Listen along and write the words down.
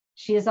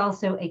She is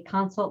also a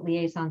consult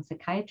liaison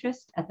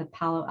psychiatrist at the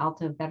Palo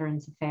Alto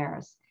Veterans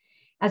Affairs.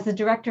 As the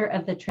director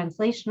of the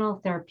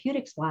Translational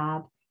Therapeutics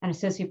Lab and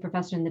associate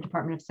professor in the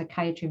Department of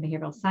Psychiatry and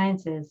Behavioral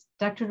Sciences,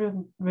 Dr.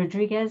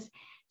 Rodriguez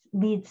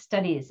leads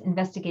studies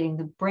investigating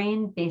the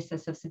brain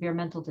basis of severe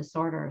mental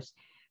disorders.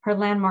 Her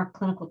landmark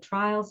clinical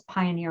trials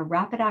pioneer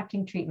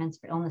rapid-acting treatments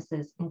for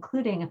illnesses,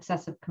 including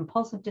obsessive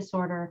compulsive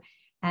disorder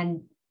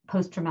and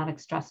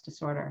post-traumatic stress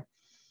disorder.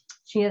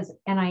 She has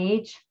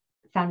NIH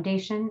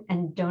Foundation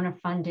and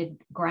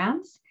donor-funded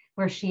grants,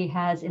 where she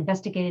has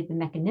investigated the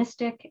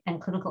mechanistic and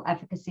clinical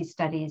efficacy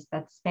studies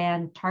that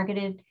span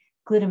targeted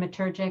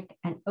glutamatergic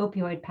and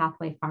opioid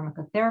pathway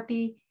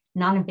pharmacotherapy,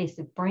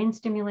 non-invasive brain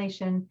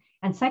stimulation,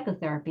 and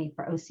psychotherapy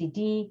for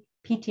OCD,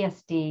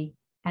 PTSD,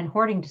 and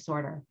hoarding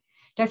disorder.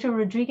 Dr.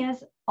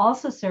 Rodriguez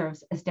also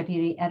serves as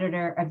deputy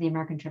editor of the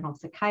American Journal of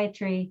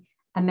Psychiatry,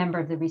 a member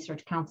of the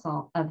Research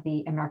Council of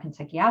the American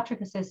Psychiatric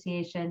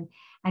Association,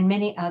 and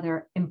many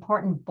other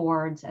important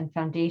boards and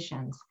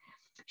foundations.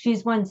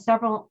 She's won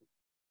several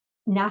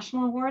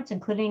national awards,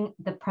 including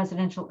the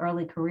Presidential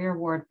Early Career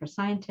Award for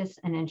Scientists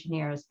and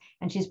Engineers,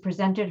 and she's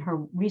presented her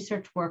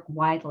research work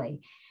widely.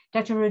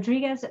 Dr.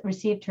 Rodriguez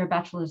received her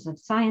Bachelor's of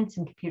Science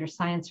in Computer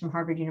Science from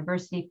Harvard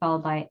University,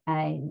 followed by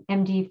an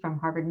MD from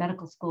Harvard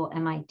Medical School,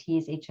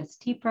 MIT's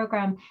HST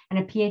program, and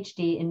a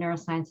PhD in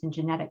Neuroscience and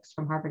Genetics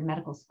from Harvard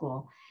Medical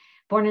School.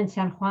 Born in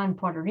San Juan,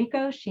 Puerto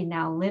Rico, she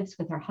now lives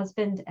with her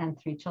husband and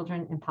 3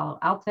 children in Palo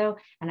Alto.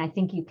 And I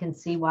think you can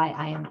see why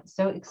I am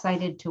so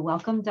excited to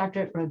welcome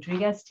Dr.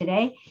 Rodriguez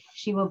today.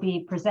 She will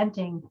be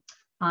presenting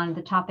on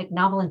the topic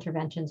novel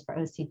interventions for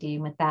OCD.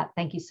 And with that,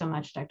 thank you so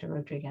much, Dr.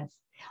 Rodriguez.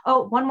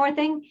 Oh, one more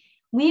thing.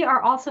 We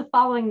are also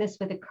following this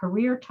with a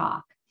career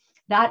talk.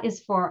 That is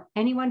for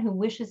anyone who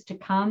wishes to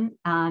come.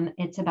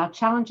 It's about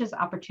challenges,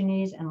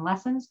 opportunities, and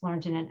lessons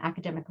learned in an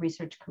academic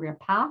research career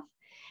path.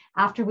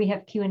 After we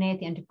have Q&A at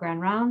the end of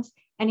Grand Rounds,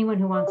 anyone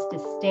who wants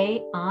to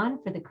stay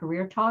on for the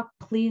career talk,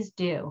 please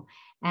do.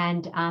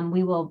 And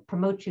we will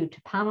promote you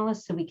to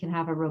panelists so we can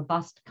have a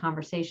robust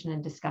conversation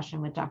and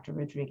discussion with Dr.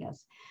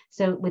 Rodriguez.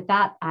 So with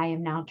that, I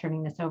am now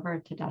turning this over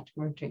to Dr.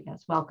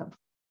 Rodriguez. Welcome.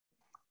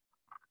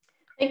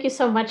 Thank you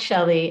so much,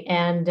 Shelley.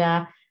 And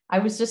I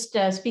was just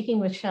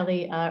speaking with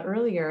Shelley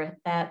earlier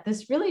that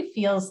this really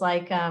feels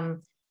like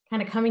kind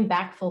of coming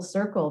back full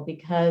circle,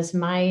 because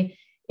my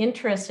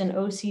interest in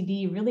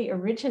OCD really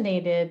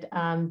originated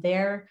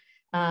there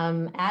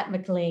at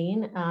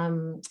McLean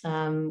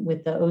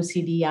with the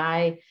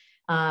OCDI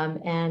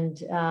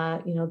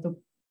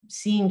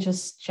seeing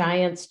just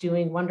giants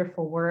doing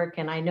wonderful work.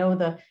 And I know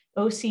the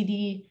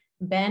OCD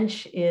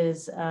bench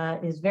is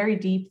very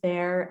deep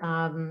there.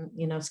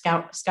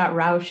 Scott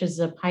Rausch is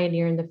a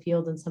pioneer in the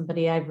field and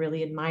somebody I've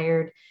really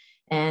admired.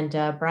 And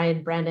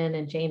Brian Brennan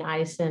and Jane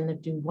Eisen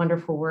do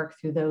wonderful work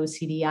through the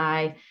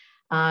OCDI.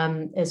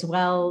 As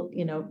well,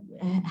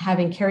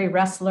 having Carrie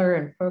Ressler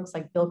and folks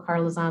like Bill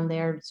Carlizon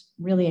there, it's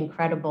really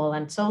incredible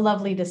and so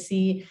lovely to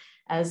see,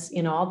 as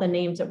all the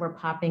names that were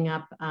popping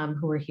up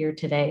who are here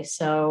today.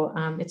 So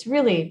it's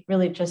really,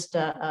 really just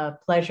a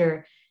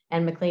pleasure,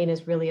 and McLean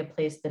is really a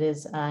place that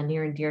is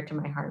near and dear to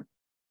my heart.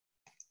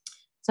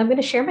 So I'm going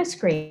to share my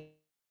screen.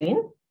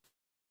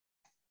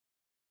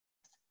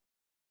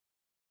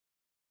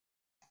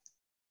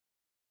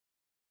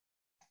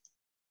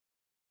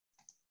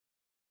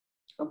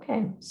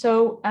 Okay,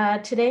 so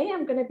today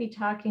I'm going to be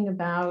talking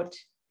about,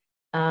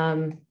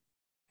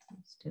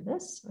 let's do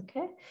this,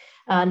 okay,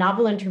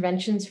 novel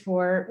interventions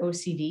for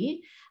OCD.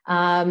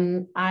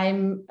 I'm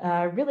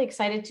really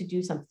excited to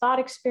do some thought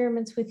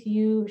experiments with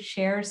you,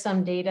 share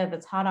some data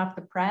that's hot off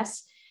the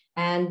press,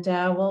 and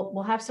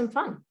we'll have some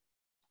fun.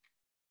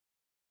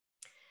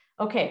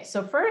 Okay,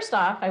 so first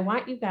off, I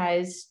want you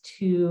guys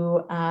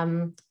to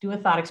do a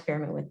thought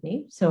experiment with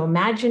me. So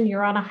imagine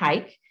you're on a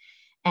hike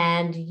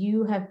and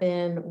you have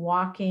been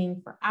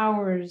walking for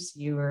hours,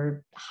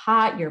 you're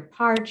hot, you're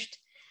parched,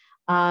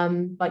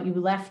 but you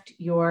left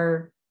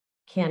your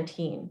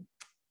canteen.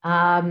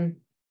 And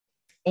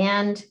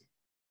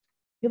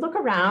you look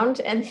around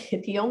and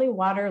the only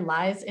water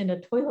lies in a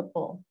toilet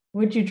bowl.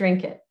 Would you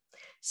drink it?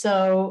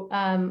 So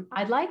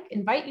I'd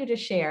invite you to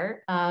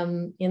share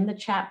in the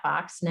chat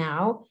box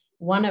now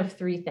one of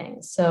 3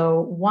 things.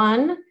 So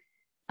 1,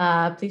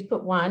 please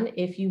put 1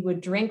 if you would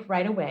drink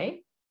right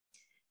away.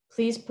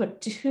 Please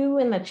put 2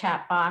 in the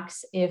chat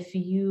box if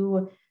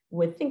you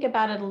would think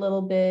about it a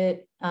little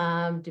bit,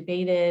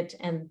 debate it,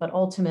 but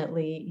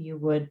ultimately you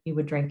would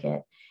drink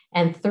it.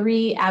 And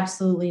 3,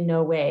 absolutely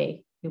no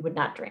way you would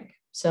not drink.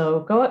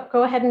 So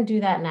go ahead and do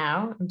that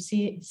now. I'm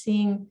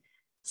seeing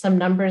some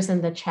numbers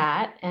in the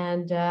chat,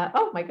 and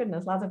oh my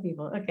goodness, lots of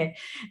people. Okay,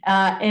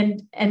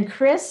 and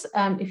Chris,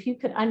 if you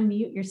could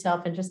unmute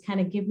yourself and just kind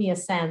of give me a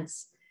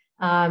sense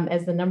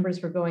as the numbers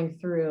were going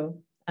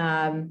through.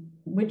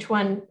 Which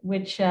one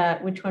was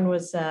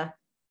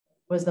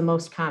the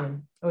most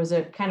common, or was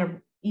it kind of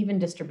even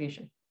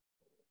distribution?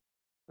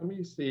 Let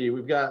me see.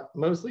 We've got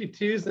mostly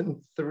 2s and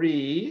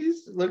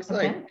 3s. Looks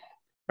like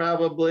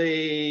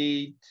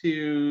probably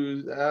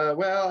 2s.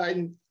 Well,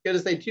 I'm gonna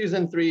say 2s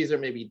and 3s are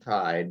maybe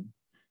tied.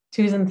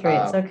 Twos and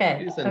threes.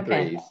 Okay. Twos and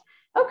Okay. threes.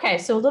 Okay.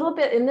 So a little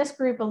bit in this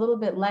group, a little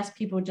bit less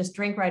people just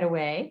drink right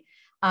away.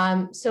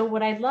 So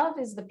what I love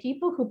is the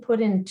people who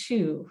put in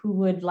two, who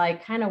would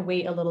like kind of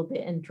wait a little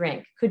bit and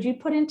drink. Could you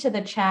put into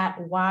the chat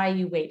why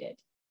you waited?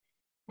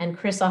 And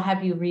Chris, I'll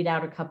have you read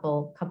out a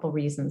couple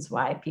reasons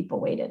why people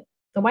waited.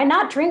 So why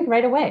not drink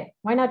right away?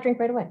 Why not drink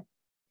right away?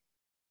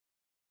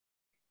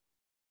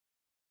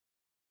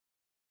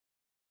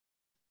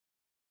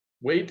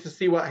 Wait to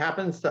see what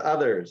happens to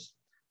others,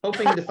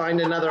 hoping to find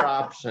another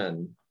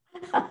option.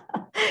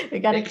 We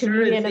got Make a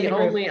sure it's comedian in the the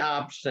group. only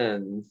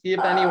option. See if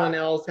anyone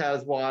else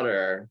has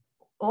water.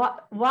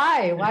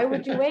 Why? Why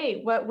would you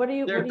wait? What are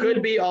you? There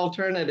could be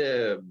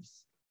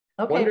alternatives.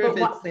 Okay, Wonder if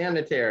it's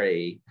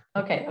sanitary.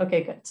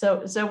 Okay, good.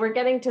 So we're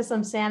getting to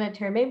some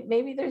sanitary.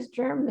 Maybe there's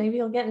germ. Maybe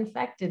you'll get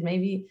infected.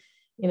 Maybe,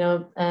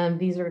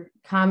 these are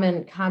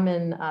common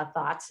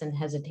thoughts and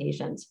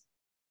hesitations.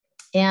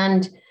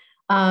 And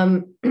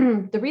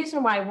the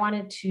reason why I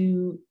wanted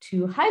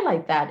to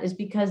highlight that is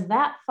because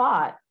that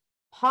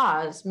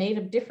pause made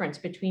a difference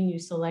between you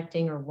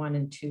selecting or 1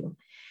 and 2.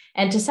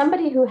 And to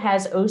somebody who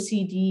has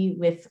OCD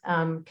with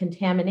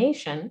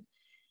contamination,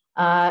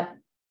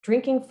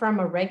 drinking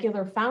from a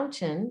regular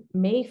fountain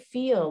may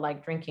feel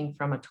like drinking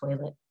from a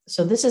toilet.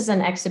 So this is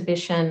an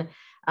exhibition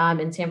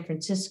in San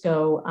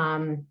Francisco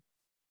in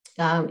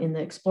the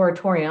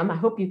Exploratorium. I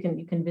hope you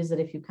can visit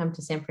if you come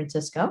to San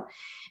Francisco.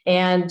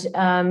 And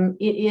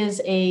it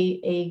is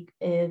a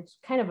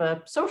kind of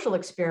a social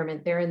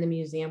experiment there in the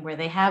museum where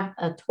they have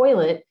a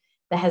toilet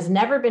that has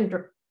never been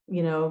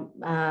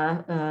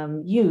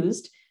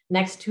used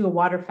next to a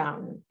water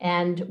fountain.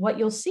 And what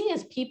you'll see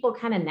is people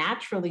kind of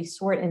naturally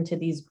sort into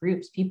these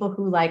groups, people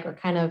who are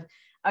kind of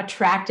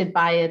attracted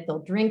by it. They'll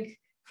drink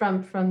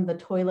from the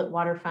toilet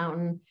water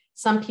fountain.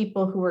 Some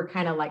people who are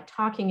kind of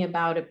talking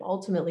about it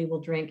ultimately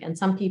will drink. And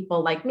some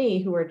people like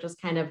me who are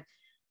just kind of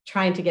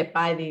trying to get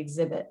by the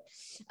exhibit.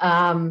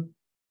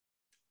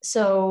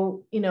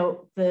 So,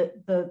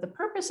 the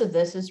purpose of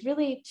this is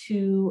really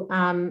to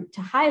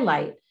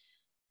highlight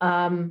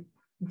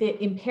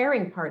the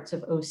impairing parts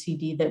of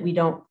OCD that we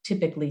don't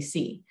typically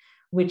see,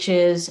 which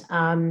is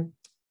in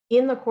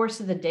the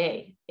course of the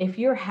day, if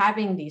you're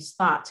having these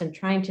thoughts and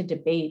trying to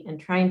debate and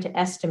trying to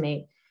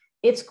estimate,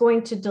 it's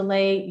going to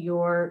delay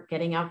your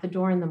getting out the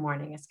door in the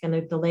morning. It's going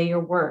to delay your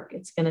work.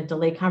 It's going to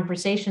delay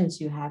conversations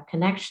you have,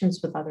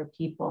 connections with other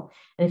people.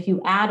 And if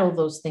you add all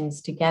those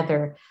things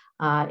together,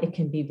 it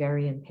can be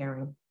very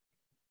impairing.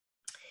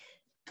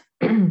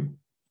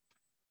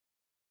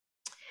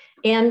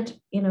 And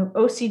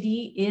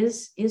OCD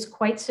is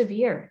quite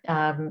severe.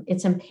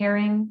 It's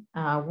impairing.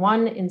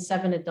 1 in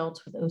 7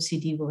 adults with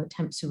OCD will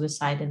attempt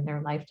suicide in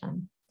their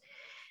lifetime.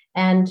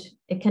 And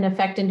it can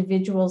affect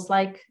individuals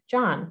like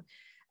John,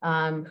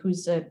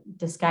 who's a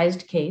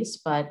disguised case,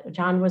 but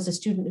John was a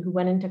student who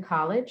went into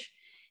college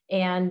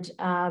and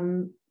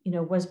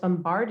was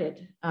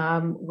bombarded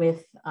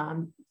with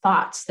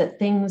thoughts that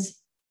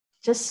things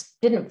just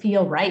didn't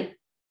feel right.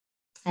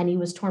 And he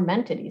was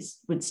tormented. He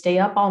would stay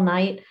up all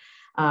night,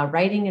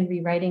 writing and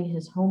rewriting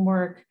his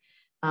homework.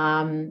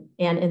 And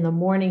in the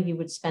morning, he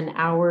would spend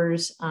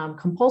hours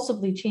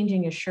compulsively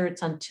changing his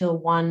shirts until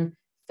one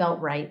felt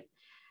right.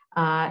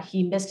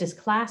 He missed his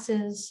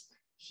classes.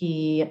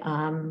 He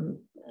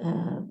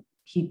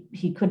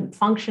couldn't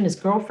function. His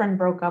girlfriend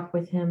broke up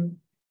with him.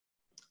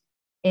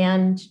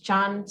 And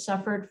John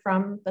suffered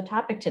from the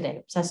topic today,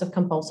 obsessive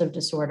compulsive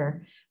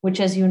disorder, which,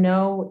 as you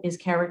know, is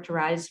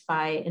characterized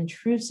by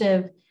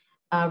intrusive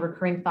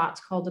recurring thoughts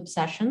called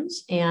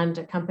obsessions and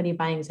accompanied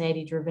by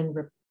anxiety-driven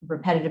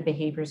repetitive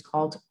behaviors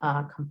called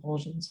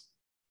compulsions.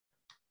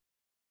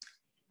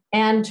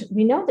 And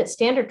we know that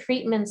standard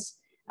treatments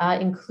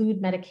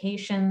include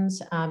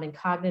medications and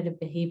cognitive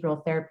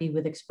behavioral therapy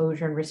with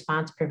exposure and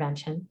response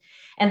prevention.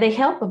 And they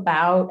help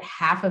about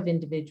half of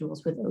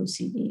individuals with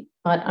OCD.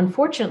 But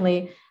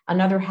unfortunately,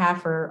 another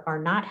half are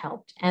not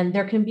helped. And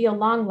there can be a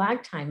long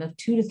lag time of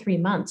 2 to 3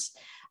 months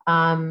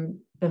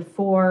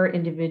before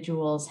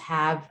individuals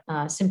have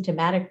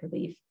symptomatic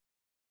relief.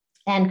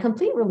 And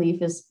complete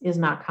relief is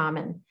not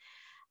common.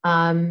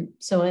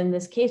 So in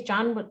this case,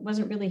 John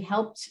wasn't really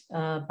helped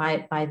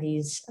by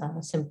these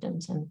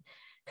symptoms. And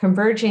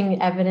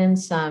converging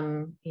evidence,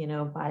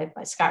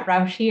 by Scott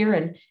Rausch here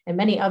and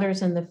many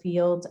others in the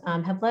field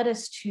have led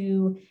us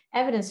to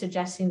evidence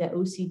suggesting that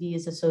OCD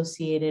is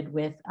associated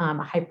with a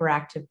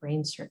hyperactive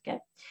brain circuit.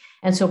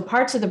 And so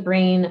parts of the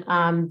brain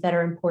that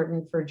are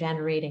important for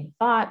generating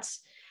thoughts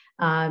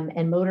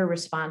and motor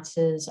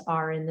responses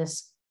are in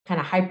this kind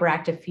of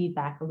hyperactive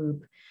feedback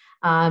loop.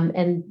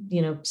 And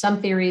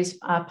some theories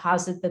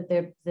posit that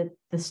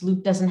this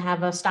loop doesn't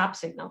have a stop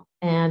signal,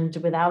 and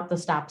without the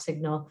stop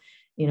signal,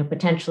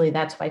 potentially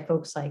that's why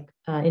folks like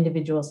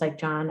individuals like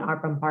John are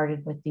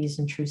bombarded with these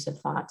intrusive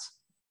thoughts.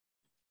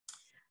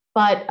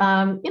 But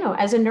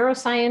as a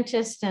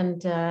neuroscientist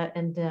and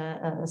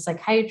a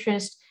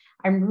psychiatrist,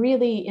 I'm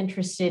really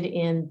interested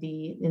in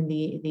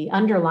the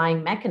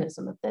underlying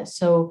mechanism of this.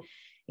 So,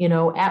 You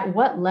know, at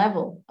what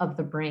level of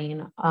the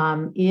brain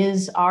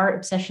is our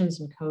obsessions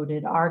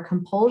encoded, our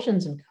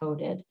compulsions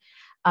encoded?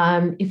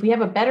 If we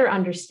have a better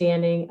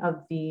understanding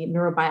of the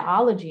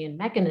neurobiology and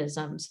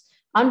mechanisms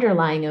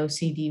underlying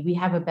OCD, we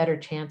have a better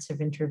chance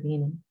of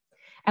intervening.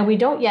 And we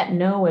don't yet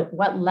know at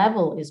what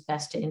level is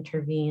best to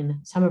intervene.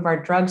 Some of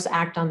our drugs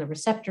act on the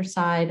receptor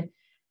side,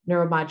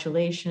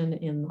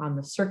 neuromodulation on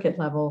the circuit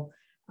level.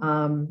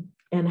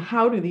 And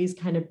how do these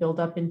kind of build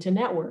up into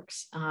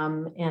networks?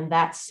 And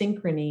that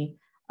synchrony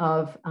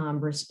of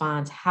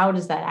response, how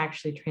does that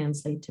actually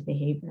translate to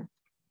behavior?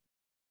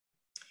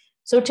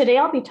 So today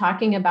I'll be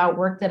talking about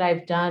work that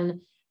I've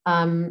done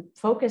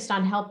focused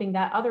on helping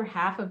that other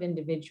half of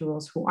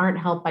individuals who aren't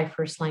helped by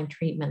first-line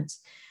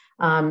treatments,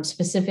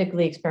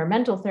 specifically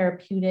experimental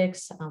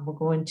therapeutics. We'll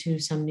go into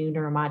some new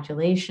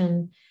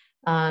neuromodulation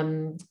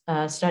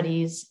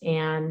studies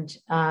and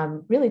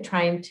really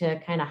trying to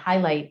kind of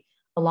highlight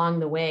along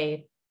the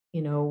way,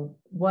 you know,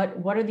 what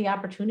are the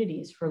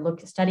opportunities for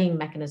studying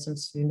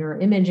mechanisms through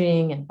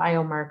neuroimaging and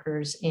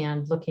biomarkers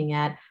and looking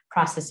at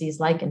processes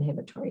like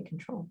inhibitory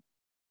control.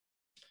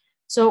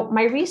 So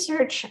my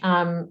research,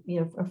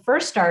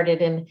 first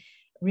started in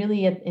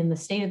the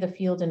state of the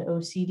field in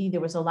OCD.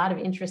 There was a lot of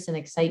interest and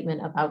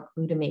excitement about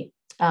glutamate,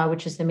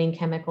 which is the main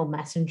chemical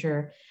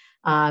messenger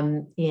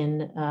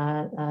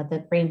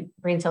that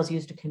brain cells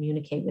use to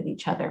communicate with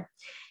each other.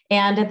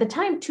 And at the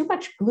time, too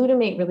much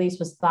glutamate release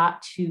was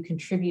thought to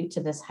contribute to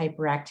this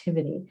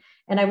hyperactivity.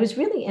 And I was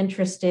really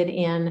interested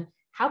in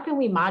how can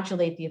we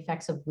modulate the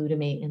effects of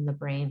glutamate in the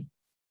brain?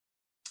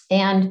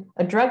 And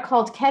a drug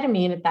called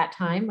ketamine at that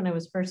time, when I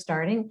was first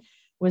starting,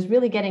 was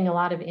really getting a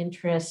lot of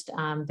interest.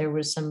 There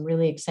was some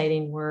really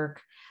exciting work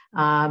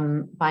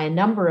by a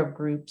number of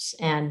groups.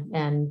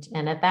 And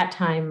at that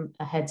time,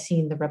 I had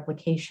seen the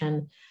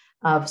replication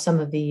of some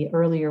of the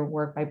earlier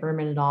work by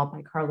Berman et al.,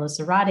 by Carlos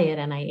Zarate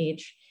at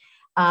NIH.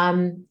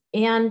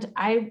 And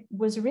I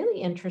was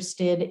really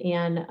interested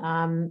in,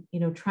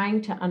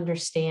 trying to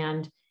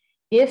understand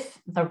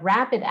if the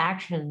rapid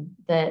action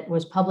that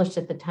was published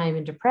at the time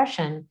in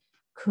depression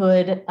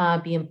could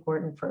be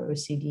important for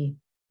OCD.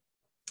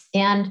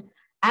 And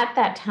at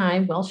that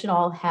time, Welsh et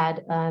al.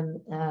 Had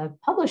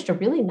published a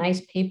really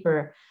nice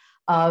paper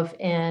of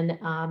an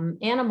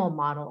animal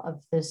model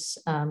of this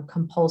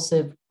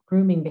compulsive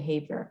grooming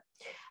behavior.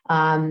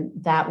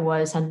 That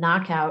was a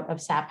knockout of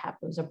SAPAP.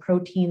 It was a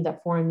protein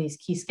that formed these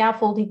key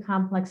scaffolding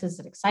complexes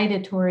that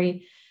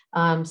excitatory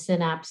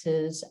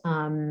synapses.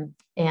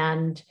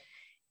 And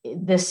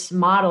this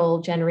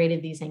model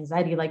generated these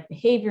anxiety-like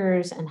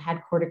behaviors and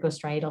had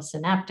corticostriatal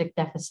synaptic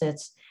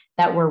deficits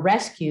that were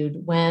rescued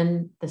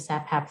when the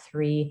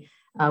SAPAP3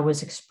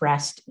 was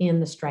expressed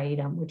in the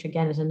striatum, which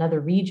again is another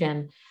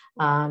region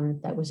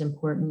that was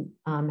important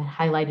and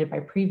highlighted by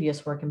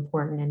previous work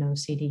important in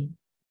OCD.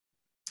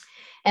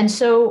 And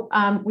so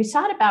we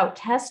sought about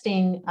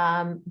testing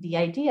the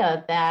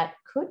idea that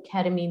could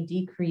ketamine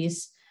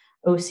decrease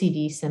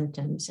OCD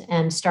symptoms,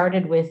 and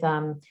started with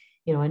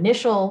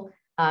initial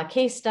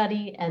case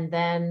study, and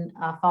then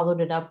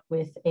followed it up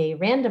with a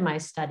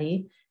randomized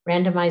study,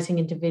 randomizing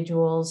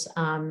individuals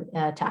to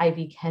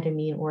IV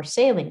ketamine or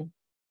saline.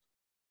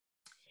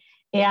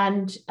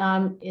 And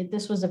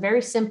this was a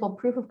very simple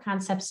proof of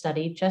concept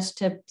study just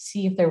to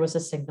see if there was a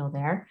signal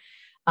there.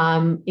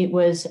 It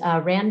was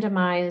a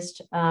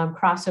randomized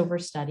crossover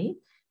study.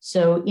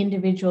 So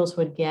individuals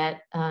would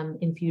get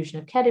infusion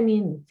of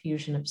ketamine,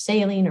 infusion of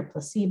saline or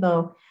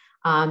placebo,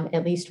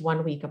 at least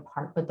 1 week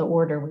apart, but the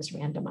order was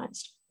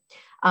randomized.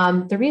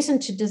 The reason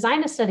to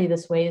design a study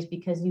this way is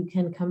because you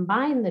can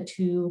combine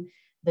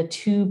the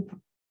two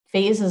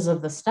phases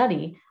of the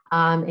study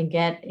and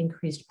get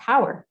increased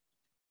power.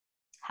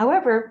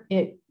 However,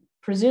 it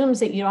presumes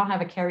that you don't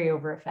have a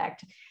carryover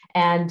effect.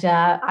 And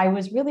I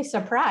was really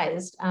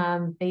surprised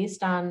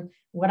based on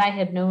what I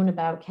had known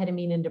about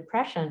ketamine and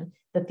depression,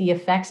 that the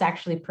effects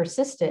actually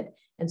persisted.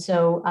 And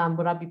so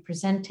what I'll be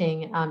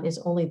presenting is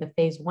only the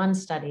phase 1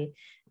 study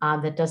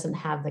that doesn't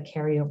have the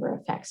carryover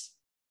effects.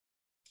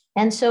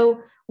 And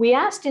so we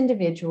asked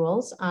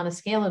individuals on a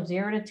scale of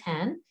 0 to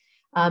 10,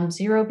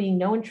 0 being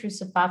no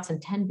intrusive thoughts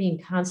and 10 being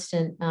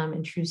constant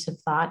intrusive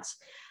thoughts,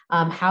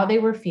 how they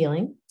were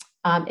feeling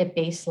at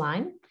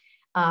baseline,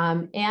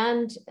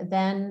 and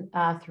then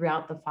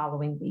throughout the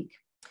following week.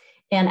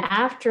 And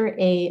after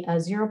a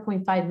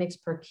 0.5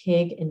 mg per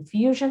kg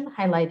infusion,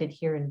 highlighted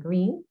here in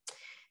green,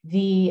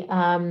 the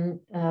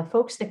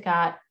folks that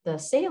got the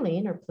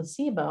saline or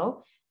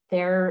placebo,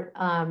 their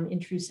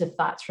intrusive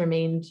thoughts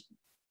remained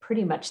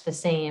pretty much the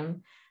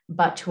same.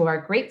 But to our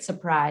great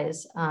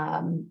surprise,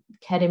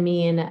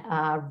 ketamine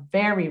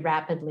very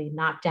rapidly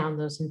knocked down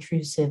those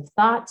intrusive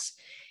thoughts.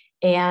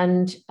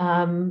 And,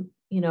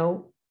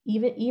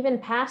 even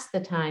past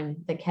the time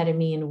that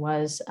ketamine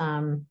was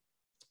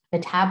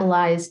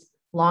metabolized,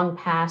 long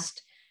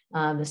past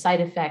the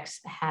side effects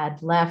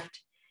had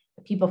left,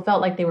 people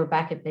felt like they were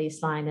back at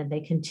baseline and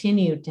they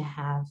continued to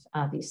have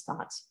these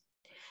thoughts.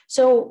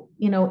 So,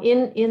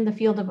 in the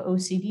field of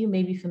OCD, you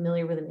may be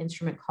familiar with an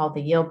instrument called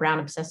the Yale-Brown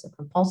Obsessive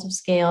Compulsive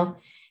Scale.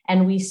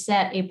 And we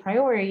set a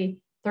priori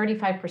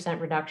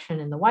 35% reduction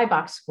in the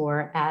Y-box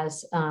score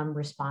as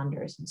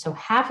responders. And so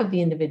half of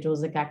the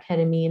individuals that got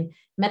ketamine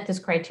met this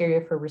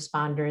criteria for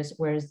responders,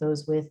 whereas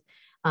those with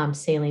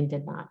saline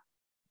did not.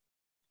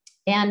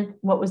 And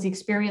what was the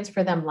experience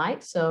for them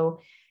like? So,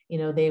 you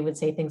know, they would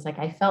say things like,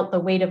 I felt the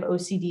weight of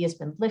OCD has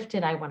been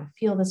lifted. I want to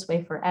feel this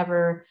way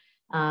forever.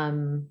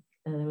 There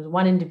was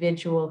one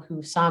individual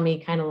who saw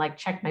me kind of like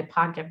check my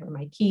pocket for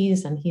my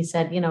keys. And he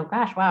said, you know,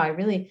 gosh, wow, I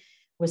really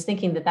was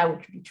thinking that that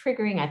would be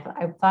triggering.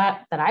 I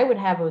thought that I would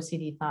have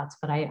OCD thoughts,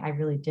 but I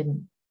really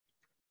didn't.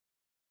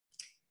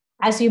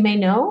 As you may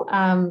know,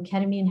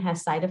 ketamine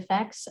has side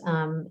effects.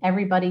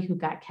 Everybody who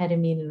got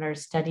ketamine in our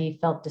study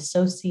felt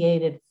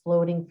dissociated,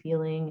 floating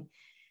feeling.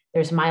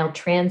 There's mild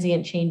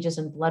transient changes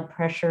in blood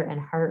pressure and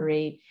heart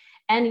rate.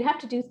 And you have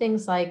to do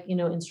things like, you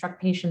know,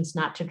 instruct patients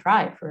not to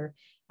drive for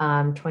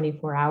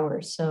 24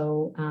 hours.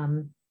 So,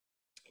 you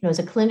know, as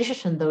a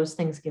clinician, those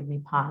things give me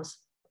pause.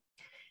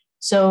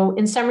 So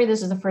in summary,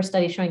 this is the first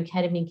study showing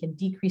ketamine can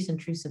decrease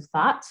intrusive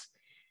thoughts.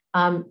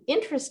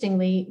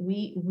 Interestingly,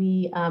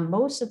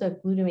 most of the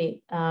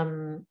glutamate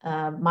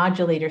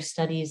modulator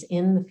studies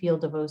in the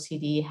field of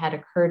OCD had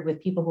occurred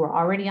with people who were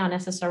already on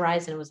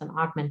SSRIs, and it was an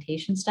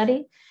augmentation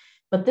study.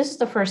 But this is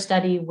the first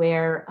study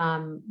where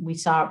we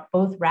saw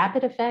both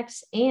rapid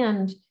effects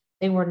and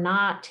they were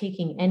not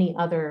taking any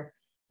other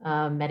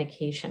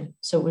medication.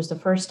 So it was the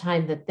first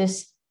time that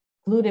this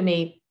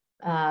glutamate,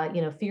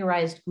 you know,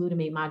 theorized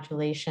glutamate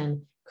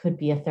modulation could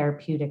be a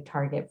therapeutic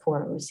target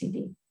for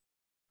OCD.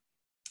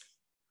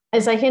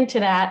 As I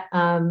hinted at,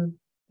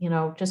 you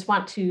know, just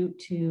want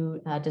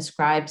to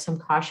describe some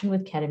caution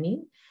with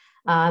ketamine.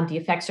 The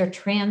effects are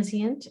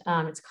transient.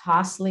 It's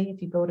costly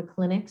if you go to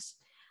clinics.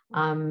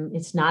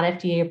 It's not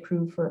FDA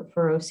approved for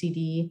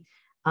OCD.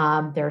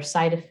 There are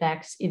side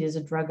effects. It is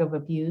a drug of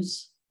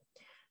abuse.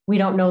 We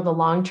don't know the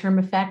long-term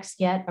effects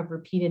yet of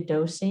repeated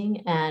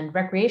dosing, and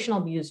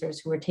recreational users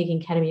who are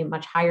taking ketamine at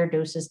much higher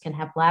doses can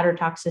have bladder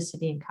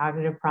toxicity and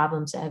cognitive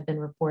problems that have been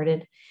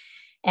reported.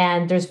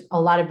 And there's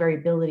a lot of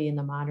variability in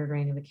the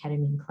monitoring of the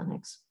ketamine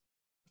clinics.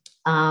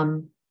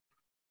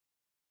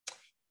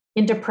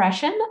 In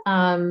depression,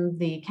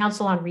 the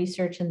Council on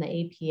Research and the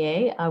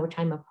APA, which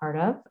I'm a part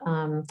of,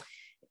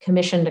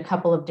 commissioned a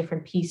couple of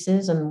different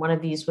pieces. And one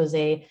of these was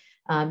a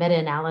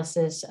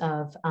meta-analysis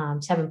of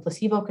 7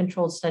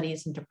 placebo-controlled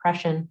studies in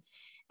depression.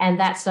 And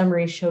that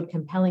summary showed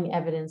compelling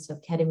evidence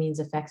of ketamine's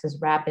effects as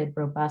rapid,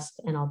 robust,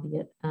 and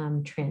albeit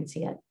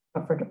transient,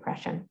 but for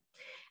depression.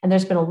 And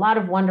there's been a lot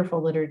of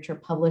wonderful literature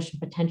published on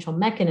potential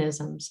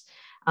mechanisms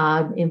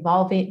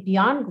involving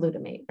beyond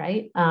glutamate,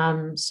 right?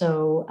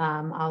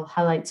 I'll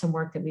highlight some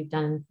work that we've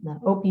done in the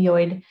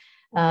opioid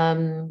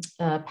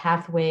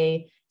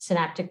pathway,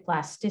 synaptic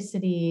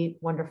plasticity,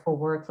 wonderful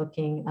work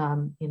looking,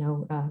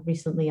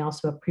 recently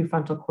also at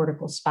prefrontal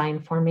cortical spine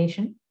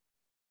formation.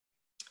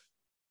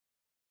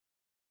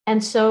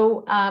 And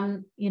so,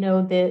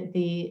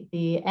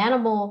 the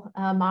animal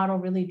model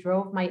really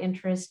drove my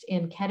interest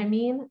in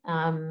ketamine.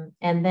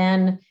 And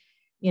then,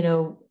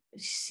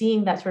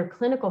 seeing that sort of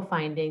clinical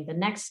finding, the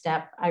next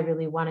step I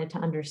really wanted to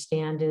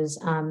understand is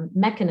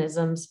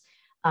mechanisms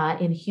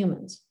in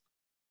humans.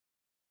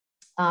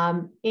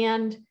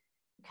 And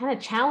kind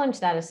of challenge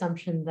that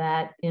assumption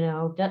that,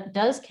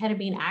 does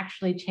ketamine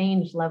actually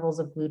change levels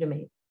of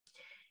glutamate?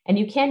 And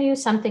you can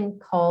use something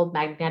called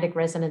magnetic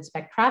resonance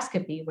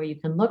spectroscopy, where you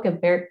can look at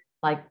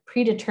like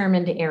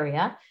predetermined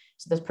area.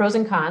 So there's pros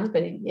and cons,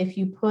 but if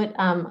you put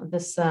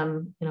this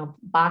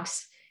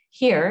box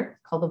here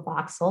called the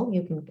voxel,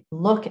 you can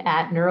look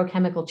at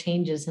neurochemical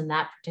changes in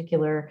that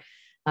particular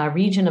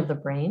region of the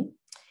brain.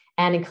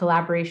 And in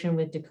collaboration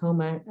with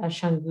Dikoma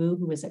Shungu,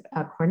 who was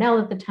at Cornell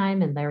at the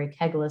time, and Larry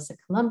Kegelis at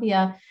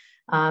Columbia,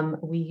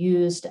 we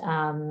used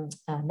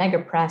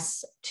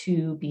megapress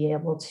to be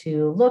able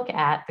to look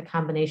at the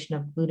combination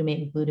of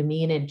glutamate and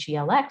glutamine and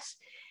GLX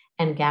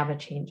and GABA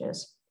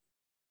changes.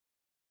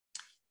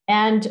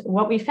 And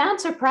what we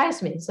found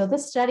surprised me. So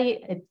this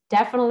study, it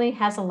definitely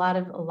has a lot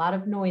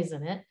of noise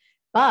in it,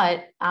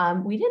 but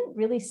we didn't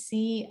really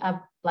see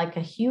a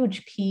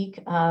huge peak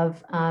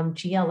of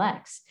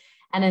GLX.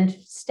 And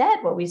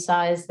instead, what we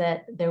saw is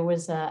that there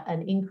was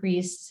an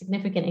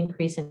significant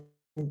increase in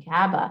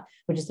GABA,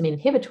 which is the main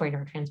inhibitory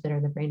neurotransmitter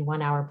in the brain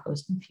 1 hour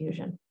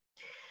post-infusion.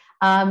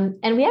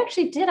 And we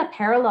actually did a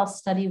parallel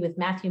study with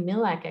Matthew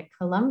Millak at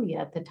Columbia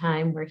at the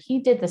time, where he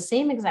did the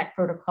same exact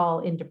protocol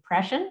in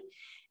depression,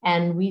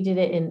 and we did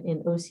it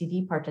in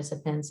OCD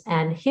participants.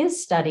 And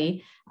his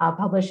study,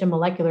 published in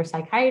Molecular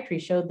Psychiatry,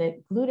 showed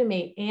that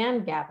glutamate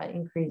and GABA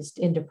increased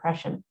in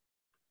depression.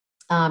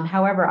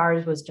 However,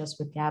 ours was just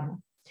with GABA.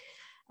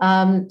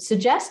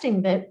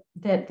 Suggesting that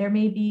there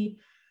may be,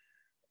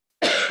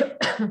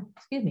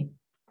 excuse me,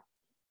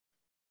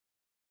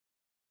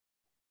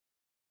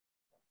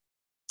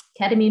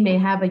 ketamine may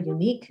have a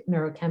unique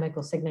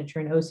neurochemical signature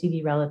in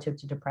OCD relative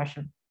to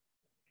depression.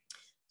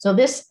 So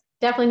this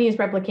definitely needs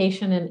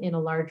replication in a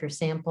larger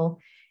sample.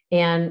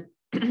 And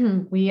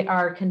we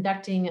are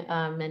conducting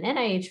an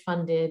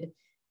NIH-funded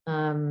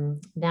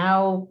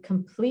now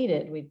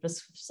completed. We've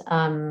just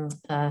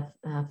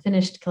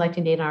finished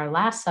collecting data on our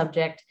last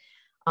subject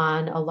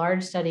on a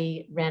large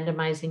study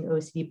randomizing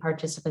OCD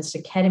participants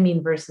to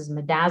ketamine versus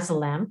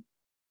midazolam,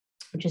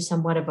 which is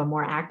somewhat of a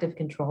more active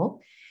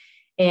control,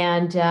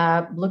 and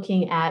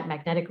looking at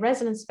magnetic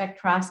resonance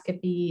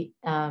spectroscopy,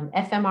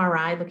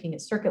 fMRI, looking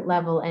at circuit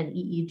level, and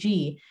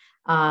EEG,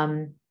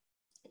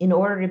 in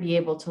order to be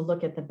able to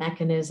look at the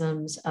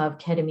mechanisms of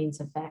ketamine's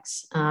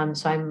effects.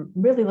 So I'm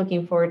really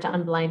looking forward to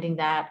unblinding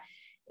that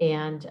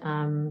and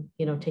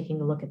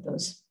taking a look at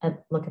those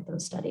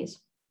studies.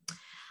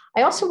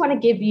 I also want to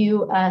give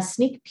you a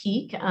sneak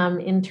peek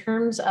in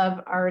terms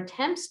of our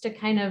attempts to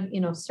kind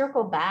of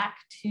circle back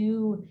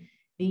to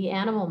the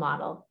animal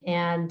model.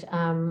 And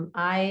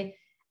I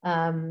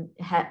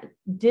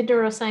did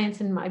neuroscience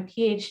in my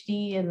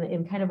PhD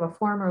in kind of a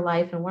former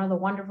life. And one of the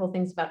wonderful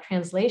things about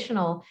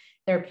translational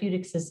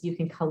therapeutics is you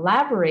can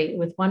collaborate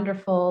with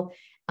wonderful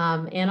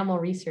animal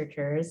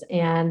researchers.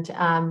 And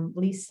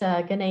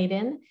Lisa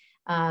Ganadin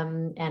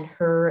and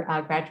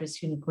her graduate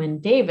student, Gwen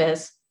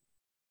Davis,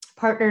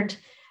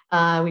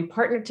 we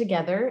partnered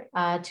together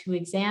to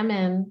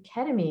examine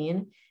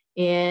ketamine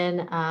in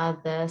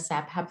the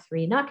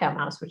SAPHAP3 knockout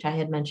mouse, which I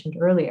had mentioned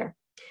earlier.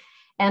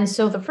 And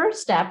so the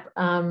first step,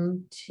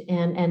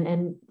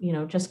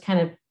 just kind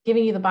of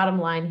giving you the bottom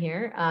line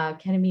here,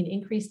 ketamine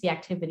increased the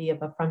activity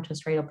of a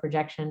frontostriatal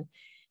projection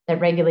that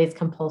regulates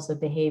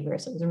compulsive behavior.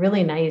 So it was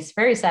really nice,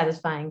 very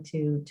satisfying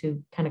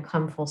to kind of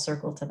come full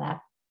circle to that.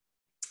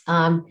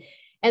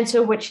 And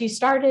so what she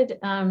started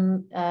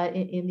in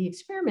the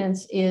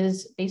experiments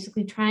is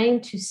basically trying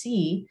to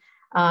see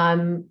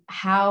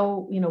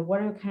how,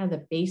 what are kind of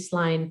the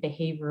baseline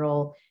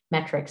behavioral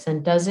metrics,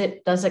 and does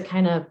it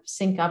kind of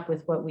sync up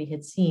with what we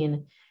had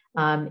seen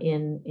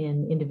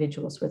in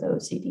individuals with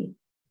OCD.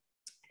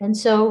 And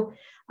so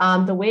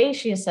the way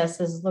she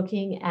assesses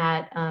looking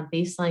at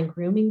baseline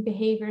grooming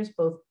behaviors,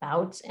 both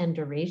bouts and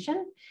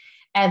duration,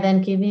 and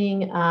then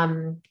giving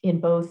in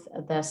both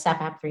the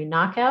SAPHAP3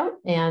 knockout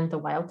and the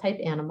wild type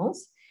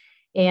animals,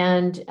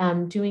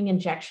 and doing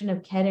injection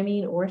of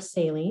ketamine or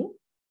saline,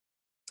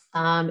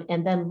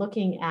 and then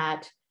looking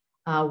at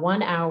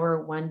 1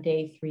 hour, 1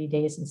 day, 3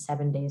 days, and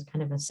 7 days,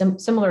 kind of a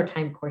similar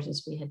time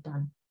courses we had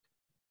done.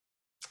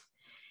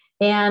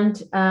 And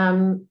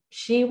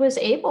she was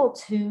able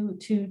to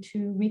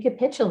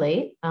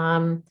recapitulate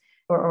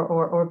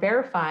or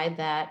verify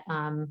that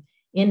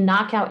in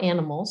knockout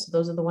animals,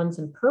 those are the ones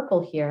in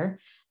purple here,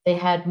 they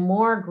had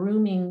more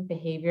grooming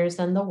behaviors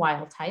than the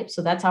wild type.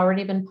 So that's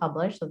already been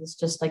published. So it's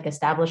just like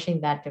establishing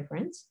that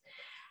difference.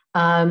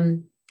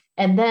 And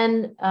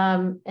then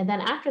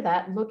after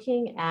that,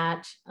 looking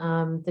at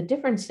the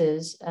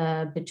differences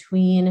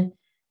between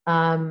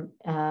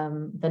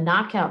the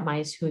knockout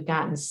mice who had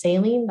gotten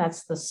saline,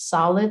 that's the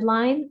solid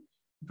line,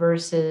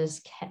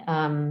 versus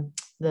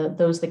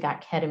those that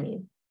got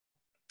ketamine.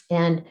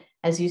 And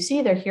as you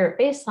see, they're here at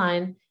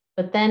baseline,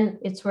 but then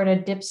it sort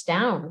of dips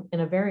down in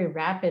a very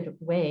rapid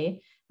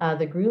way,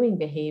 the grooming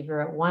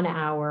behavior at 1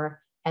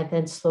 hour, and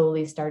then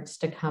slowly starts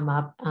to come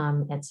up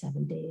at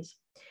 7 days.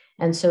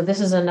 And so this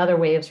is another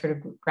way of sort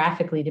of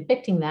graphically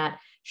depicting that,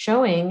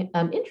 showing,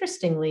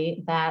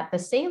 interestingly, that the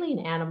saline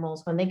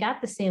animals, when they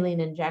got the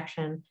saline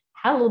injection,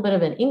 had a little bit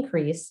of an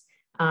increase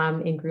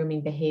in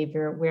grooming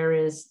behavior,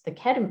 whereas the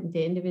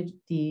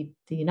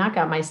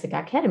knockout mice that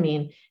got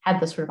ketamine had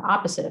the sort of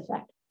opposite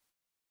effect.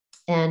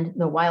 And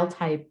the wild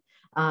type,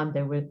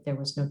 there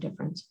was no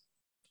difference.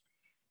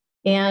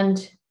 And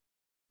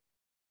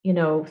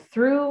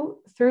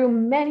through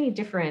many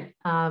different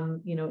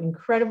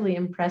incredibly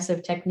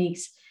impressive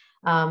techniques,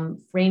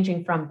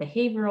 ranging from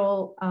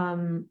behavioral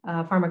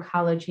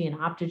pharmacology and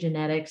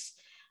optogenetics,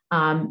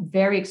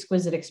 very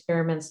exquisite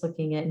experiments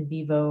looking at in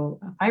vivo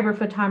fiber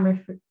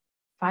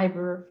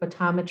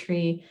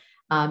photometry,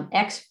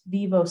 ex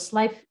vivo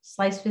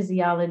slice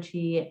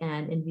physiology,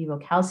 and in vivo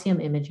calcium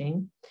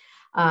imaging.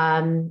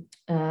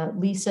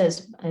 Lisa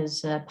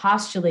has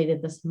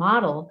postulated this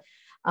model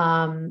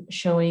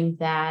showing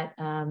that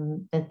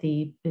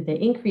the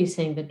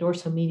increasing the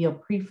dorsomedial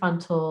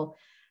prefrontal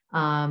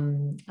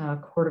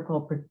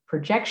cortical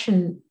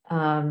projection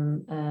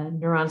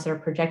neurons that are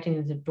projecting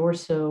into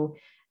dorsomedial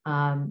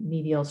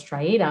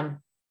striatum,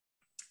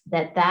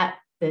 that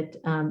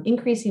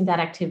increasing that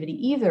activity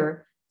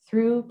either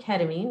through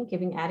ketamine,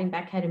 adding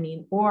back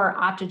ketamine, or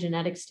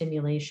optogenetic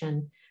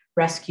stimulation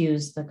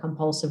rescues the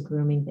compulsive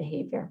grooming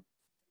behavior.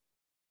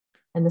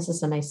 And this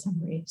is a nice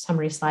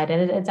summary slide.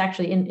 And it's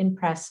actually in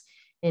press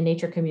in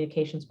Nature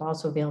Communications, but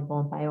also available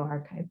in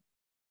bioRxiv.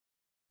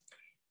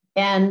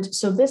 And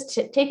so this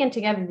taken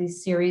together,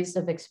 these series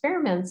of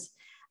experiments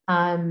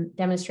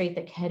demonstrate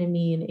that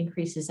ketamine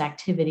increases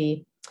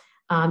activity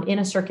in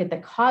a circuit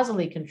that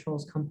causally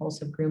controls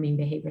compulsive grooming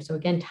behavior. So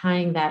again,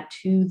 tying that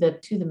to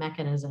the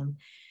mechanism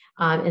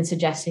and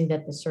suggesting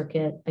that the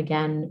circuit,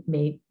 again,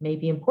 may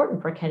be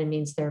important for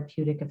ketamine's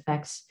therapeutic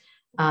effects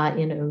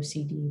in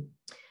OCD.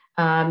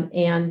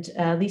 And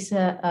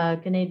Lisa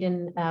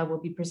Ganedin will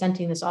be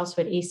presenting this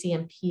also at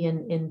ACMP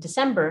in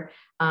December.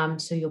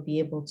 So you'll be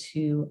able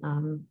to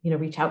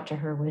reach out to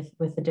her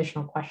with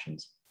additional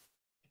questions.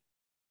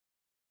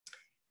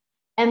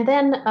 And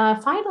then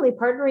finally,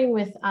 partnering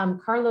with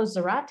Carlos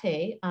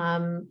Zarate,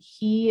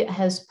 he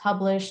has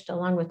published,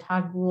 along with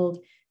Todd Gould,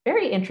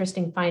 very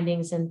interesting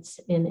findings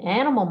in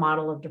animal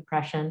model of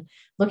depression,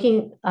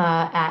 looking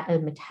at a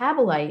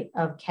metabolite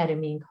of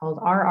ketamine called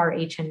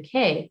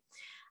RRHNK.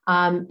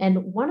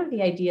 And one of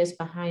the ideas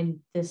behind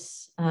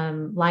this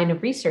line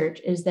of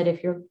research is that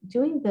if you're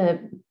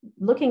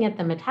looking at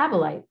the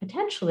metabolite,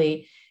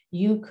 potentially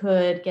you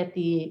could get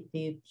the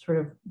sort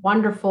of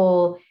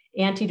wonderful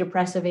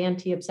antidepressive,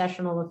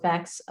 anti-obsessional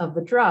effects of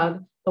the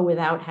drug, but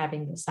without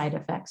having the side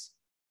effects.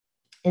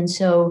 And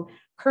so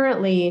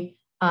currently,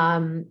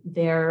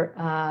 there's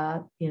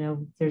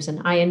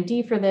an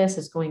IND for this.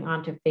 It's going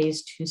on to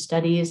phase 2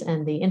 studies,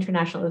 and the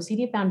International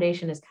OCD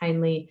Foundation has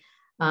kindly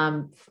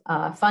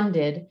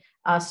funded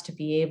us to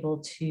be able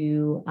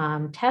to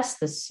test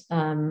this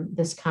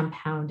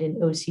compound in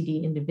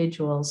OCD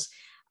individuals.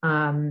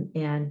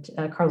 And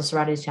Carlos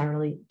Zarate is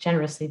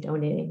generously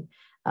donating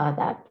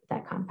that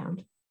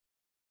compound.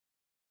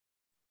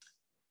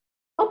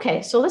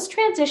 Okay, so let's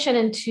transition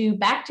into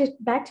back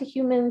to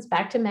humans,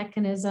 back to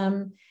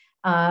mechanism.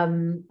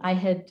 I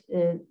had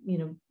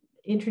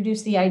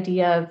introduced the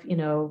idea of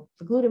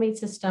the glutamate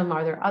system.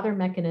 Are there other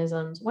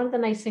mechanisms? One of the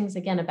nice things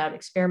again about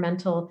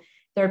experimental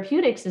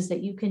therapeutics is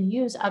that you can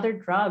use other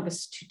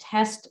drugs to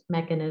test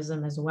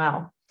mechanism as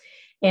well.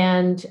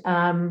 And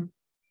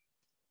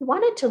we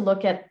wanted to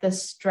look at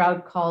this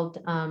drug called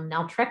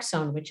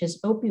naltrexone, which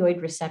is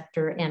opioid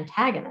receptor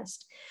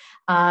antagonist.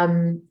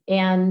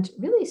 And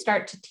really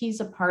start to tease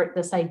apart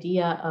this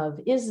idea of,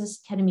 is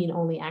this ketamine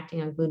only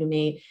acting on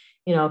glutamate?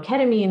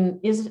 Ketamine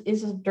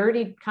is a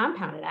dirty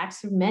compound. It acts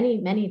through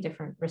many, many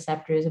different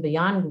receptors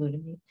beyond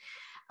glutamate.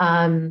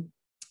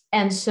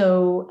 And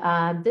so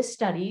this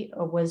study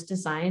was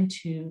designed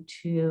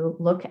to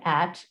look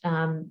at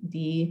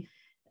the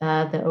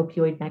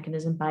opioid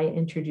mechanism by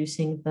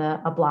introducing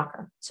a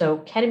blocker. So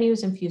ketamine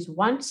was infused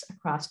once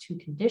across 2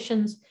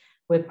 conditions,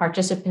 with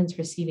participants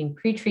receiving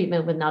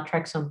pretreatment with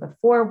naltrexone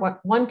before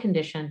one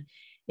condition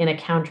in a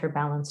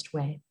counterbalanced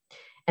way.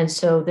 And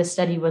so this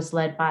study was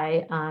led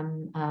by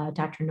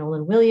Dr.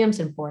 Nolan Williams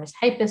and Boris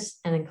Hypus,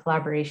 and in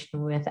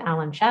collaboration with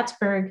Alan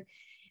Schatzberg.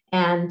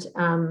 And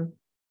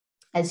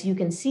as you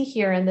can see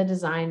here in the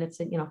design,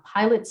 it's a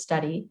pilot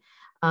study.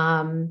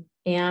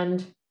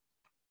 And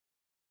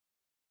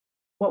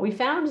what we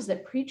found is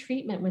that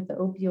pretreatment with the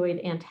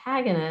opioid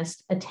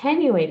antagonist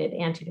attenuated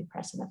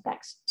antidepressant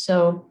effects.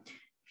 So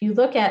if you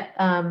look at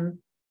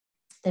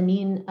the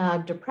mean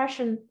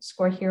depression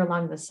score here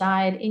along the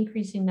side,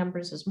 increasing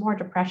numbers is more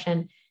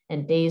depression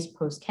and days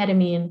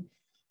post-ketamine.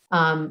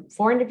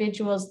 For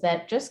individuals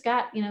that just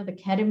got, the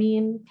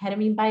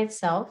ketamine by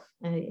itself,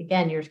 and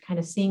again, you're kind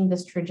of seeing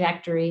this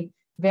trajectory,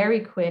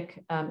 very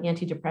quick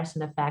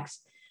antidepressant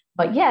effects.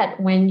 But yet,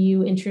 when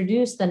you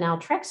introduce the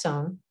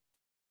naltrexone,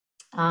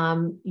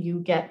 you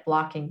get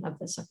blocking of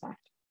this effect.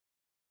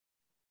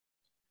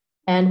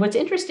 And what's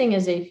interesting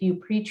is if you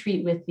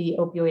pre-treat with the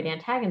opioid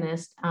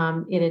antagonist,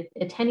 it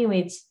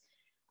attenuates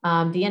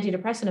the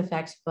antidepressant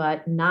effects,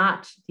 but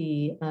not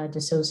the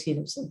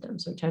dissociative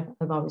symptoms, which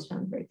I've always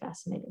found very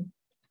fascinating.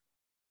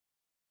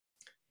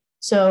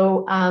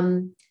 So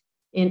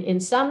in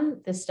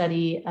sum, this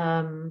study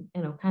kind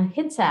of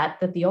hints at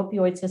that the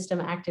opioid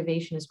system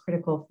activation is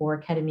critical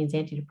for ketamine's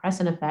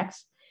antidepressant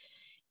effects.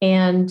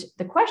 And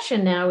the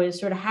question now is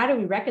sort of, how do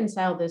we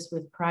reconcile this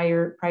with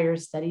prior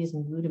studies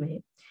in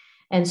glutamate?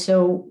 And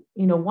so,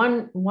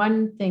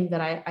 one thing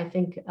that I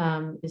think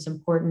is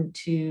important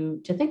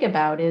to think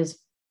about is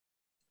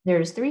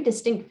there's 3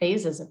 distinct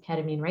phases of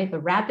ketamine, right? The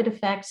rapid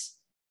effects,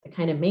 the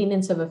kind of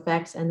maintenance of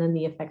effects, and then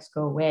the effects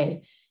go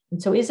away.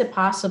 And so is it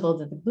possible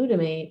that the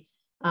glutamate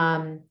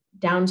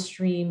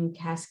downstream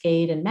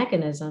cascade and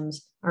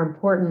mechanisms are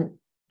important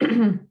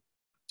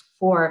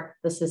for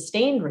the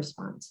sustained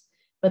response,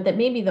 but that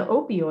maybe the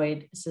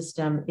opioid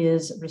system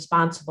is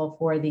responsible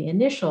for the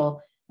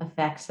initial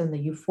effects and the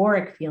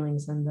euphoric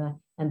feelings and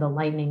the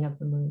lightening of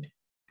the mood.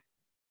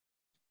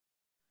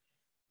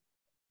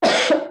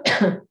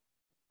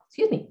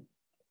 Excuse me.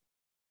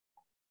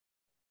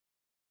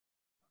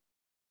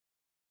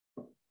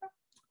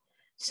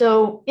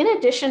 So in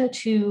addition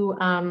to,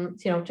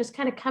 just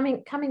kind of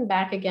coming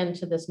back again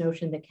to this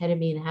notion that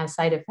ketamine has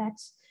side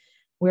effects,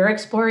 we're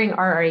exploring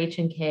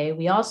RRH&K.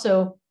 We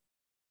also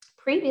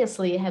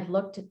previously had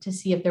looked to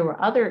see if there were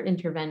other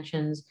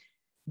interventions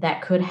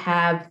that could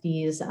have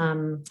these,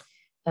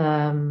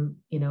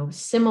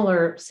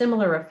 similar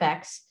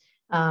effects,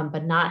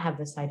 but not have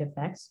the side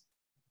effects.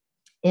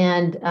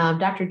 And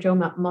Dr. Joe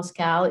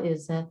Moscal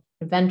is an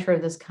inventor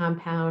of this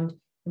compound.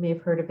 You may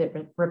have heard of it,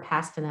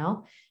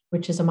 Rapastanel,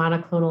 which is a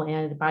monoclonal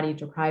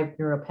antibody-derived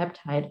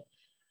neuropeptide.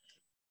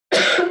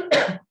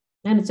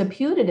 And it's a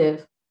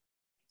putative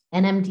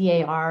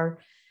NMDAR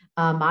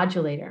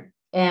modulator.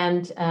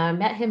 And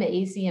met him at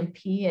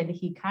ACMP, and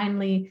he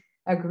kindly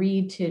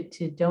agreed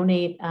to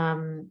donate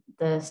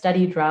the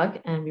study drug,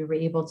 and we were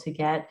able to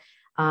get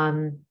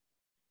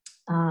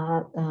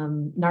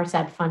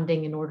NARSAD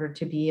funding in order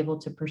to be able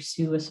to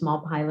pursue a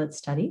small pilot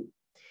study.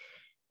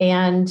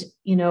 And,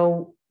 you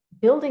know,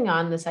 building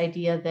on this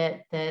idea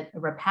that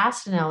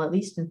Rapastanel, at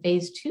least in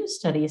phase 2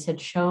 studies, had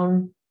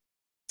shown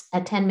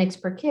at 10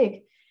 mg per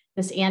kg,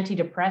 this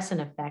antidepressant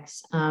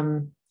effects.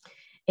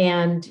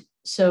 And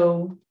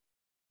so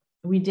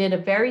we did a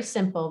very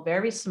simple,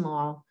 very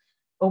small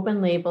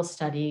open label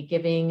study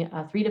giving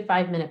a 3 to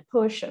 5 minute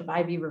push of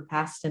IV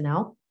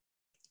Rapastanel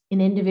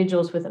in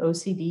individuals with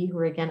OCD who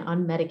are, again,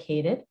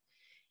 unmedicated.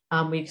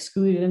 We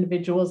excluded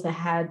individuals that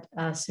had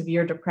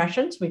severe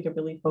depression, so we could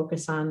really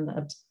focus on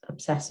the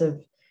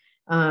obsessive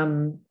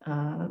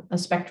a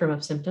spectrum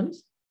of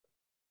symptoms.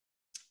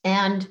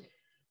 And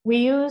we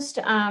used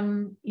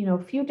you know,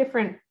 a few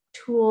different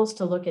tools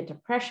to look at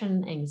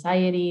depression,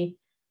 anxiety,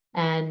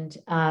 and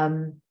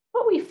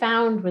what we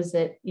found was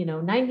that, you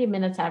know, 90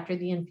 minutes after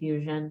the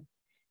infusion,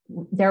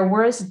 there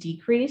was a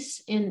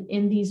decrease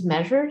in these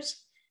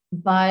measures.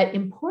 But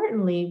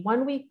importantly,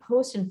 1 week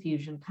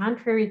post-infusion,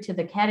 contrary to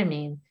the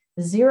ketamine,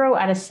 0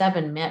 out of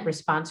 7 met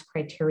response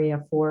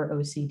criteria for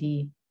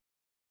OCD.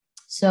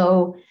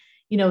 So,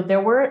 you know, there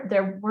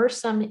were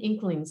some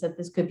inklings that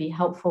this could be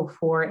helpful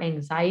for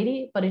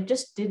anxiety, but it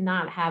just did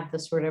not have the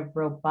sort of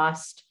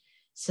robust,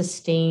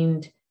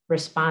 sustained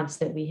response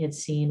that we had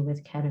seen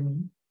with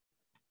ketamine.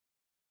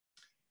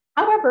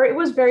 However, it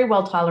was very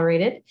well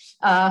tolerated.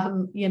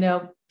 You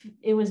know,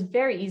 it was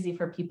very easy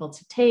for people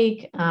to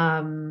take.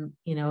 You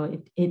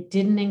know, it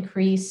didn't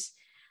increase,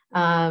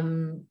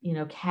 you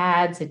know,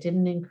 CADS. It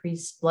didn't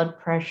increase blood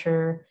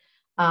pressure.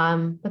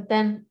 But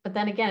then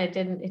again, it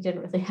didn't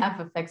really have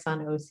effects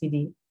on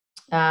OCD.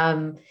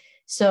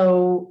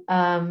 So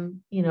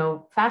you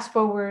know, fast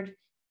forward,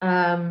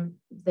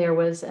 there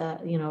was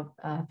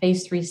a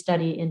phase 3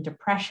 study in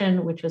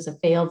depression, which was a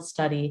failed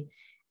study.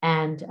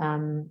 And,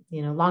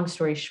 you know, long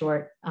story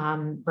short,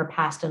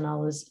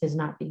 Rapastanel is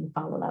not being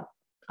followed up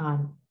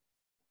on.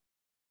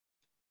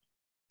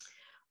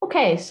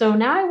 Okay, so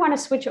now I want to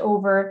switch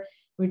over.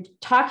 We're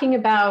talking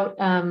about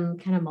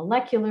kind of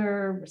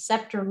molecular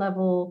receptor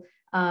level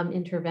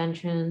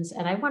interventions,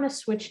 and I want to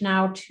switch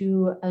now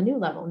to a new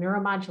level,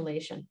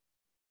 neuromodulation.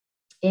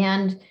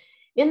 And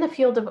in the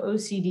field of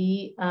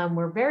OCD,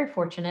 we're very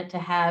fortunate to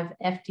have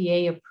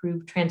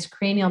FDA-approved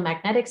transcranial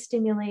magnetic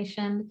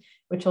stimulation,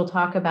 which we'll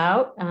talk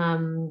about,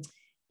 and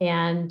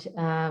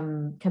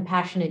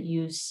compassionate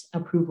use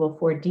approval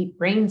for deep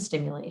brain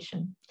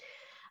stimulation.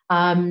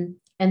 And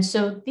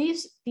so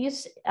these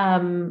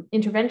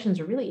interventions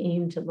are really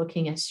aimed at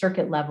looking at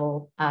circuit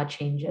level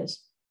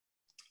changes.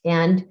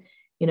 And,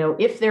 you know,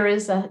 if there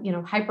is a, you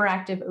know,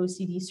 hyperactive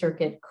OCD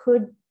circuit,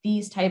 could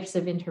these types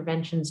of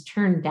interventions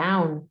turn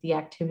down the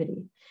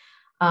activity?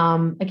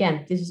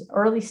 Again, this is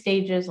early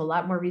stages, a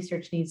lot more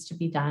research needs to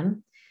be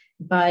done,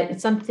 but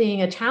it's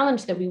a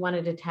challenge that we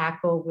wanted to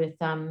tackle with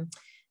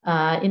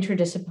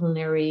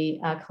interdisciplinary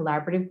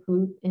collaborative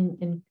group,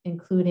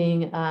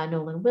 including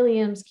Nolan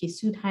Williams, Keith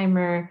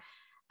Sudheimer,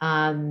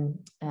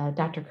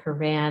 Dr.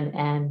 Curran,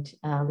 and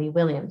Lee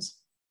Williams.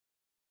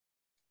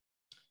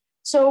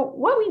 So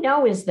what we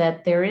know is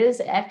that there is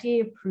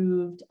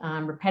FDA-approved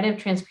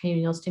repetitive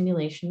transcranial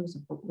stimulation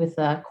with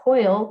a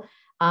coil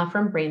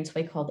from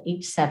BrainsWay called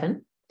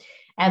H7.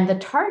 And the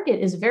target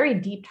is a very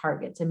deep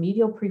target. It's a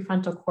medial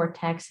prefrontal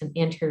cortex and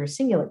anterior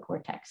cingulate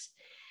cortex.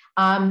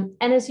 And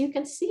as you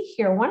can see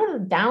here, one of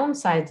the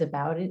downsides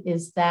about it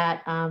is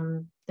that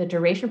the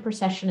duration per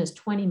session is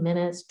 20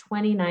 minutes,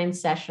 29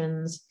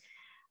 sessions.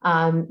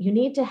 You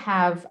need to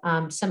have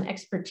some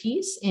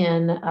expertise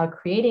in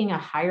creating a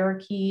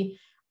hierarchy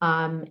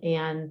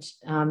and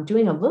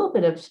doing a little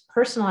bit of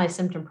personalized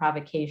symptom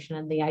provocation.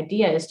 And the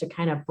idea is to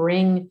kind of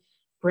bring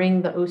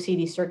the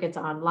OCD circuits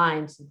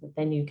online so that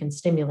then you can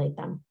stimulate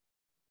them.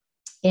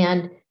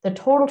 And the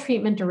total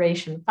treatment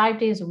duration, 5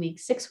 days a week,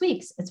 6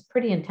 weeks, it's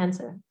pretty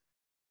intensive.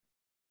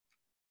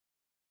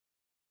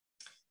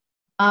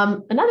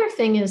 Another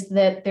thing is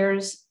that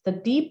there's the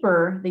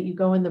deeper that you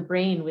go in the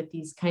brain with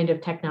these kind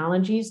of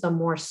technologies, the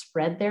more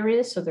spread there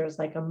is. So there's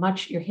like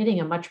you're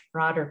hitting a much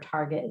broader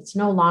target. It's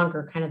no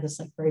longer kind of this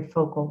like very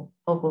focal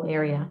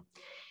area.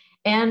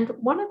 And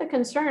one of the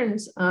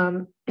concerns,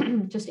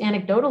 just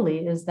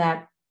anecdotally, is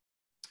that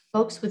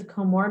folks with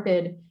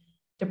comorbid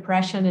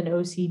depression and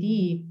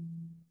OCD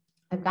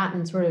have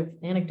gotten sort of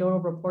anecdotal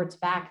reports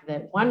back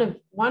that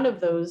one of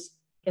those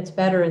gets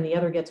better and the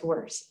other gets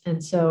worse.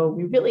 And so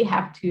we really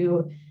have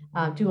to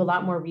do a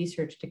lot more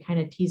research to kind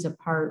of tease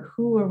apart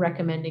who we're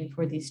recommending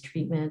for these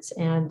treatments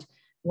and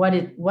what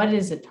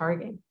is it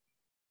targeting.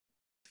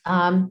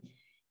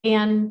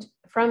 And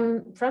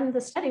from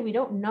the study, we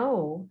don't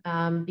know,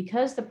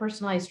 because the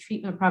personalized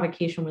treatment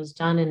provocation was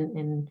done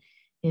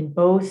in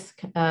both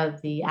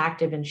the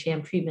active and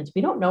sham treatments,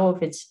 we don't know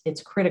if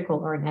it's critical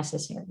or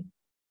necessary.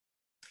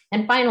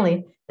 And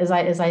finally, as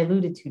I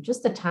alluded to,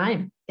 just the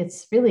time.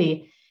 It's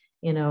really,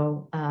 you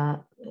know,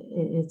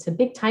 it's a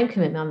big time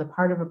commitment on the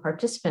part of a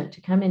participant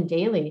to come in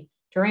daily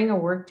during a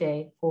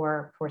workday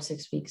for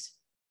 6 weeks.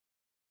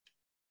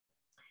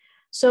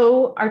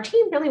 So our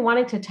team really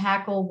wanted to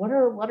tackle what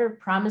are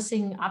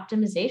promising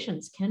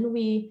optimizations. Can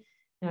we,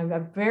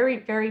 I'm very,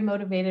 very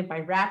motivated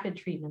by rapid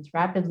treatments,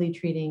 rapidly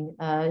treating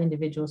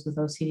individuals with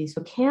OCD.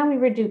 So can we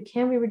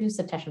reduce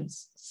the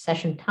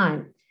session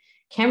time?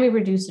 Can we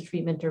reduce the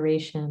treatment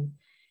duration?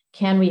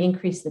 Can we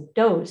increase the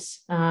dose?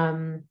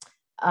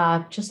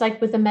 Just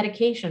like with the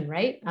medication,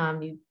 right?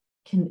 You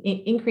can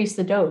increase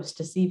the dose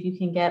to see if you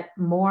can get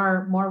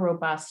more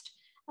robust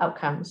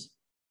outcomes.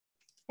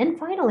 And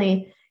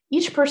finally,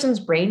 each person's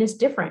brain is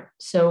different.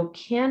 So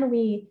can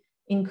we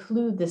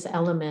include this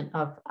element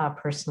of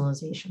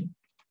personalization?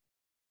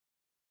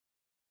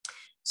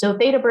 So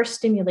theta burst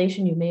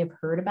stimulation, you may have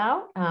heard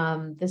about.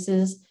 This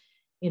is,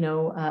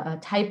 a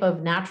type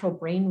of natural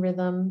brain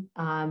rhythm,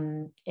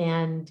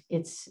 and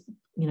it's,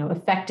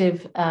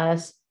 effective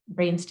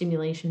brain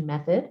stimulation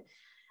method.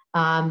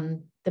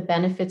 The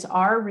benefits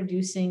are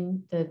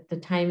reducing the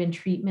time in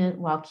treatment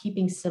while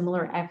keeping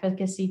similar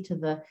efficacy to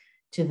the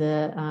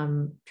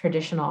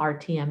traditional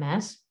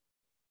RTMS.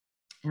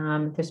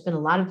 There's been a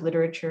lot of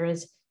literature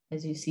as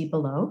you see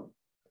below.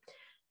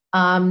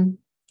 You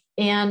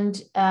can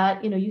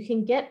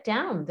get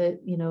down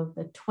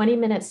the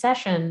 20-minute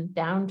session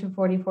down to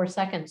 44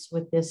 seconds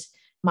with this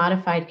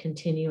modified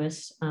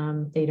continuous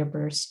theta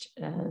burst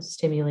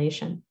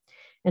stimulation.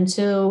 And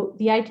so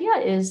the idea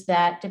is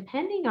that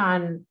depending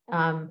on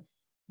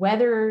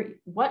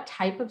what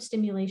type of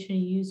stimulation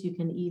you use, you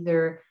can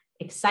either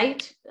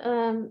excite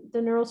the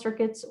neural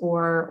circuits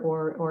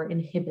or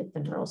inhibit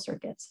the neural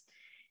circuits.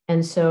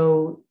 And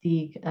so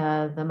the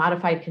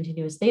modified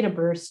continuous theta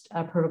burst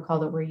protocol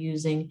that we're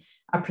using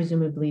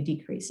presumably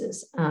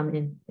decreases,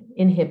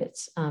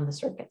 inhibits the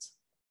circuits.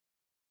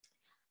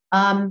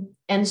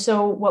 And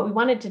so what we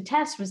wanted to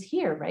test was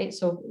here, right?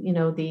 So,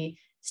 the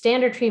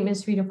standard treatment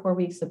is 3 to 4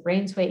 weeks. The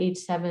BrainsWay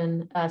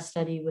H7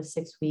 study was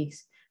 6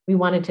 weeks. We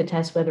wanted to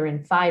test whether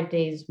in 5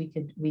 days we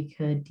could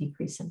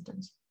decrease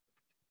symptoms.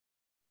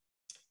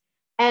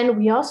 And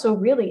we also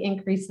really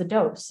increased the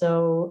dose.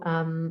 So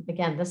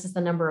again, this is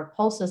the number of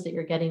pulses that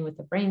you're getting with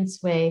the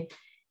BrainsWay,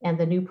 and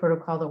the new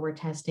protocol that we're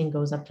testing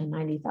goes up to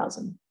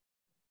 90,000.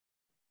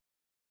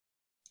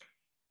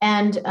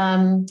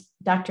 And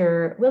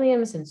Dr.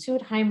 Williams and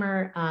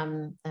Sudheimer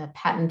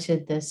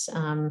patented this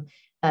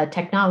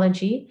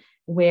technology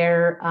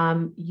where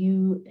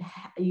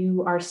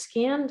you are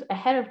scanned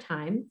ahead of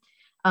time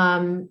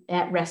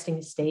at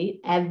resting state,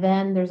 and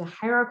then there's a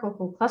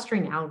hierarchical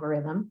clustering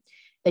algorithm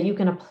that you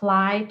can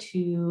apply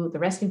to the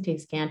resting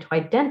state scan to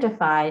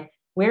identify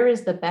where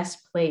is the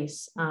best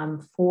place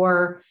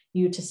for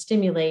you to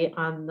stimulate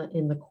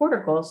in the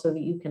cortical so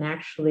that you can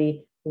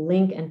actually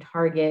link and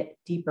target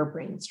deeper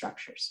brain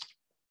structures.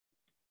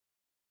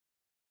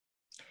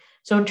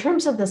 So in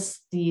terms of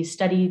the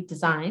study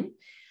design,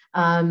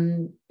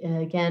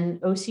 again,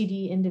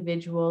 OCD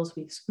individuals,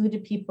 we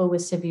excluded people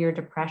with severe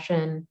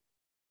depression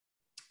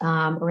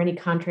or any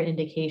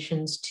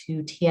contraindications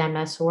to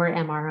TMS or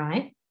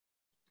MRI.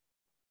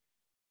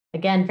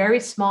 Again, very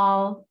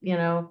small,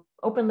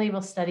 open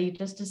label study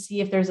just to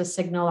see if there's a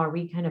signal. Are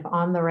we kind of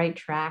on the right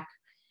track?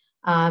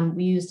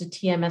 We used a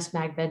TMS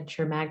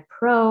MagVenture Mag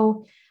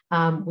Pro.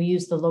 We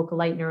used the local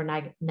light neuro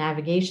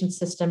navigation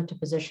system to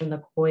position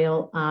the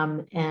coil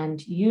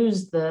and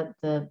use the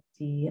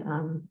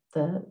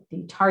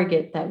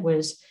target that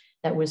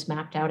was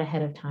mapped out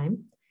ahead of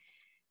time.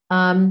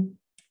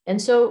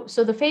 And so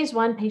the phase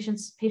 1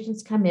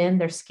 patients come in,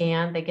 they're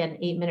scanned, they get an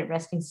 8-minute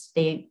resting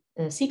state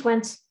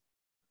sequence.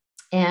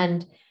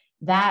 And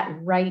that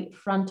right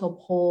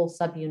frontal pole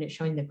subunit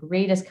showing the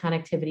greatest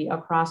connectivity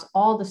across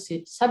all the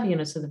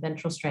subunits of the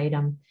ventral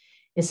striatum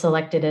is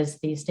selected as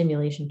the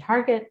stimulation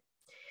target.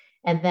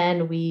 And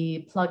then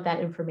we plug that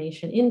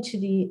information into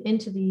the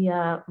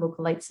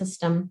local light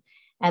system.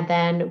 And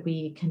then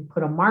we can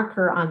put a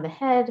marker on the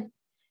head.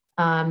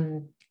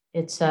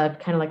 It's kind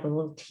of like a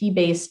little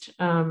T-based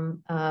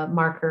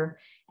marker.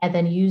 And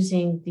then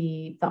using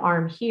the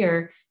arm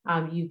here,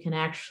 you can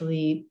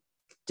actually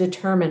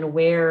determine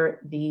where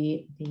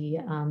the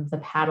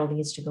paddle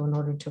needs to go in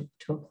order to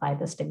apply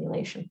the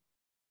stimulation.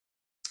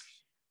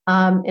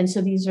 And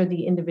so these are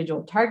the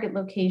individual target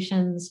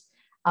locations.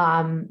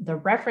 The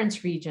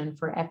reference region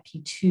for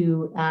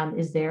FP2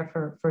 is there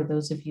for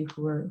those of you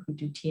who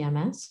do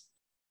TMS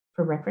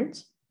for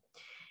reference.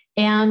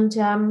 And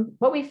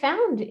what we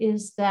found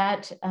is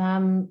that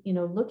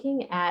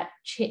looking at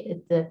of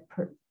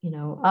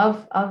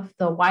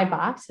the Y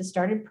box, it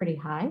started pretty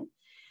high.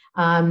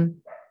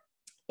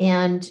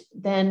 And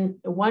then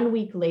 1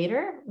 week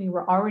later, we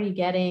were already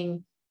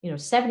getting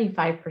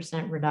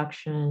 75%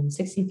 reduction,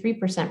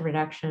 63%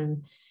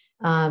 reduction,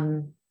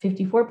 54%,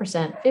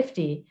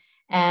 50%.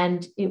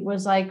 And it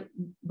was like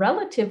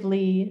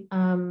relatively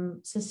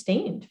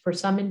sustained for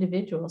some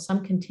individuals.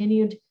 Some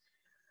continued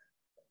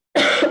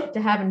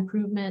to have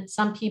improvement.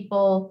 Some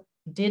people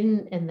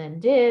didn't and then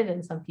did,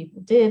 and some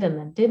people did and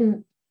then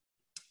didn't.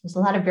 There's a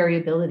lot of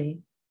variability.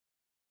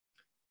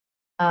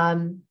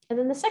 And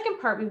then the second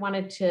part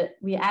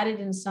we added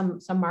in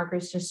some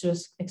markers just to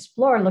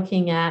explore,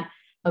 looking at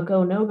a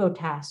go-no-go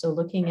task. So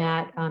looking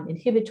at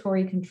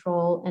inhibitory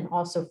control and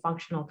also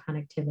functional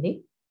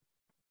connectivity.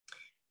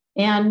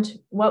 And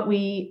what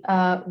we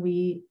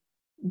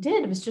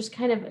did was just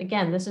kind of,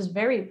 again, this is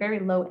very, very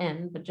low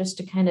end, but just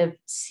to kind of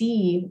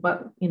see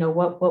what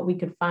we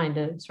could find,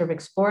 a sort of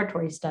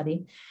exploratory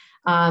study,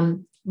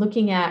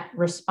 looking at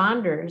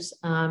responders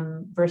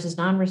versus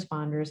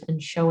non-responders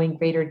and showing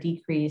greater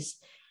decrease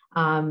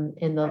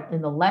in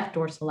the left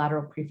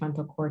dorsolateral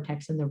prefrontal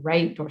cortex and the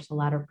right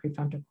dorsolateral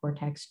prefrontal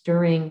cortex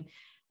during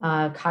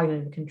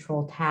cognitive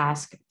control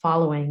task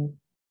following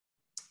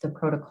the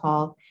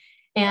protocol,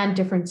 and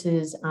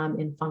differences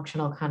in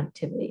functional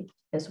connectivity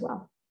as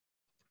well.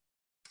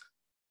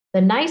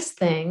 The nice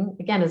thing,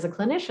 again, as a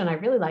clinician, I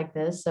really like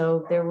this.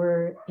 So there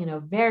were,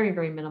 very,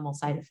 very minimal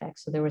side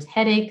effects. So there was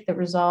headache that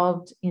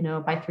resolved,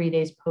 by 3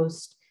 days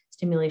post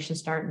stimulation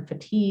start, and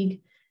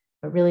fatigue,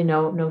 but really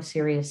no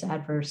serious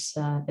adverse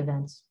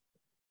events.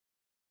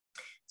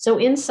 So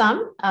in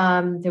sum,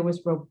 there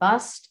was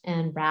robust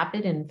and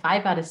rapid, and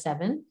 5 out of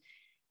 7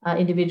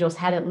 individuals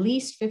had at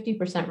least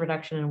 50%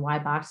 reduction in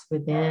Y-box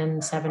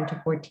within 7 to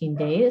 14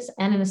 days.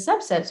 And in a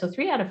subset, so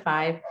 3 out of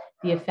 5,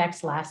 the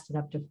effects lasted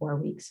up to 4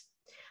 weeks.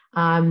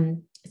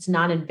 It's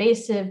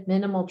non-invasive,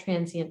 minimal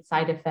transient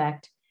side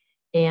effect,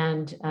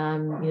 and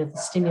the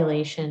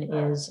stimulation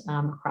is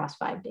across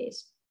 5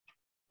 days.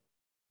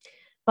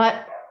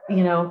 But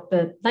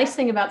the nice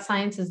thing about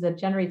science is that it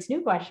generates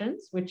new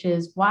questions, which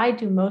is, why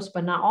do most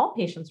but not all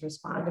patients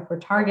respond if we're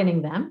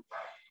targeting them?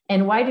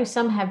 And why do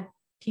some have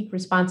peak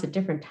response at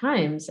different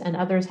times and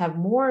others have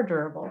more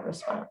durable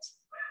response?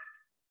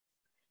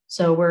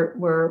 So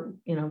we're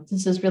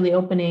this is really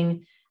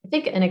opening, I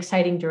think, an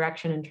exciting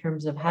direction in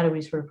terms of how do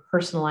we sort of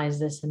personalize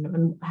this,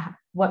 and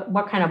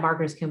what kind of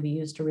markers can we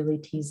use to really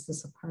tease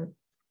this apart.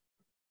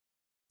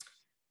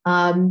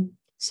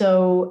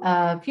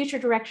 Future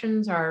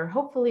directions are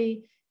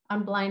hopefully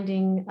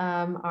unblinding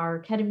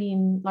our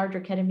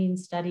larger ketamine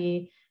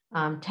study,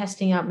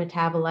 testing out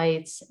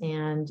metabolites,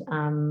 and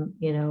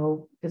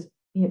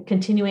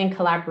continuing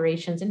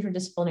collaborations,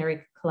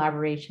 interdisciplinary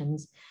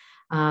collaborations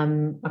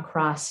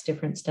across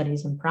different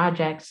studies and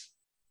projects,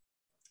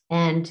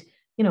 and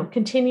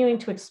continuing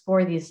to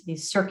explore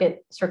these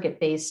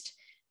circuit-based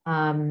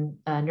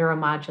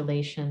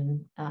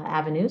neuromodulation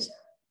avenues.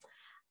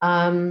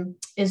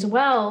 As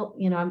well,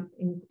 I'm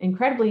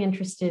incredibly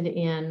interested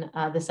in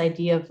this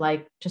idea of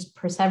just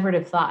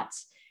perseverative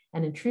thoughts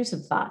and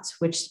intrusive thoughts,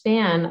 which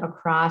span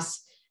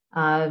across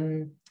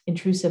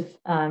intrusive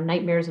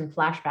nightmares and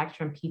flashbacks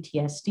from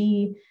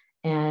PTSD,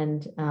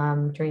 and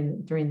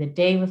during the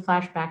day with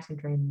flashbacks, and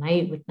during the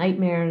night with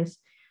nightmares.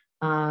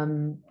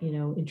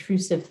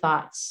 Intrusive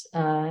thoughts,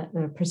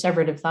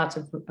 perseverative thoughts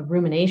of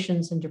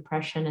ruminations and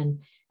depression,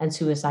 and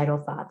suicidal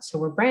thoughts. So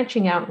we're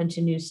branching out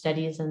into new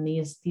studies in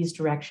these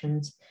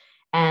directions,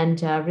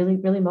 and really,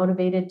 really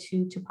motivated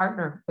to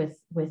partner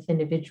with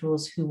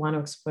individuals who want to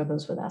explore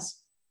those with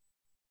us.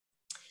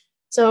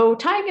 So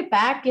tying it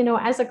back,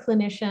 as a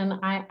clinician,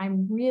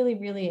 I'm really,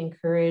 really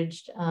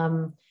encouraged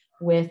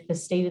with the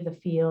state of the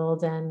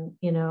field. And,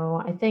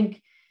 I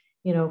think,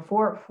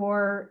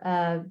 for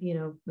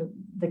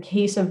the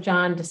case of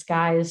John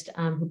Disguised,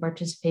 who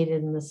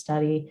participated in the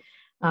study,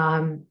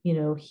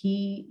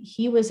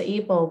 he was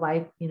able,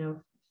 by,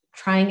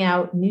 trying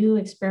out new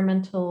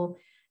experimental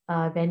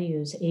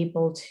venues,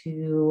 able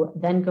to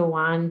then go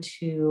on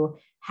to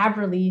have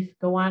relief,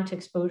 go on to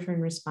exposure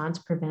and response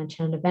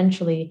prevention, and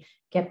eventually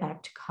get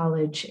back to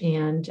college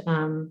and,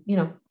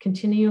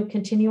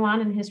 continue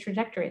on in his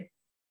trajectory.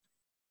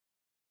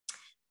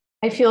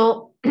 I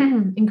feel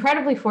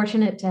incredibly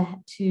fortunate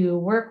to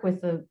work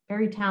with a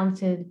very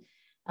talented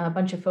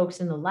bunch of folks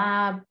in the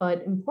lab,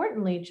 but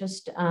importantly,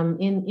 just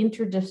in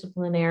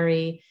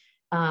interdisciplinary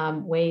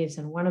ways.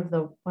 And one of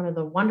the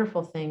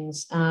wonderful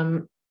things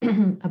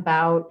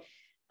about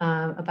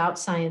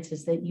science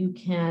is that you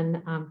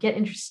can get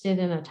interested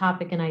in a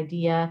topic, an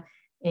idea,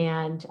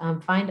 and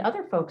find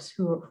other folks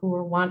who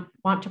want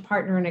to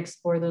partner and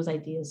explore those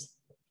ideas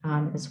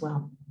as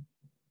well.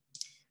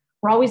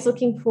 We're always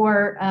looking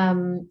for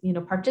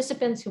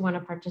participants who want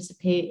to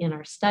participate in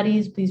our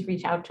studies. Please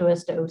reach out to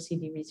us to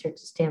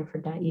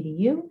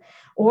ocdresearch@stanford.edu,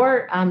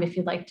 or if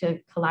you'd like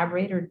to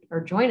collaborate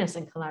or join us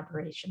in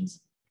collaborations.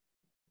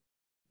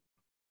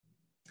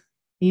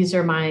 These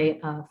are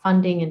my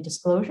funding and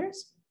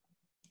disclosures,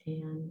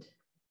 and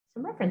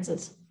some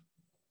references.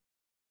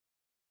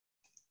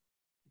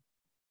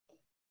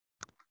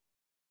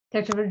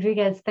 Dr.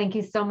 Rodriguez, thank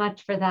you so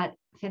much for that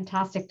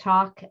fantastic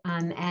talk,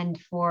 and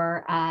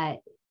for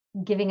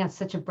giving us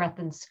such a breadth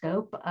and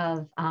scope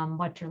of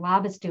what your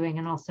lab is doing,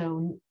 and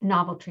also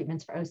novel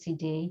treatments for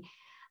OCD.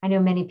 I know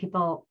many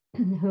people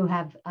who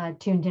have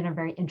tuned in are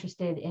very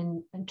interested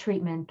in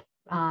treatment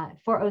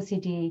for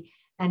OCD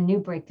and new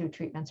breakthrough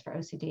treatments for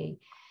OCD.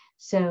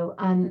 So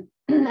I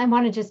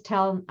want to just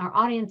tell our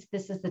audience,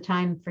 this is the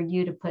time for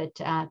you to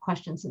put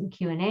questions in the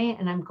Q&A,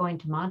 and I'm going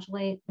to I'm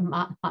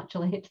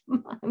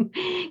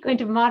going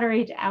to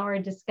moderate our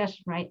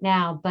discussion right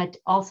now. But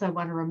also I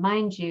want to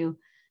remind you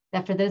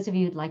that for those of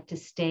you who'd like to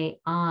stay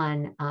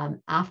on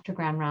after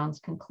Grand Rounds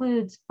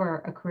concludes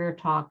for a career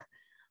talk,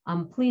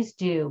 please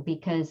do,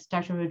 because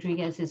Dr.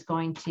 Rodriguez is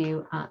going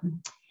to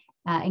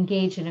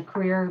engage in a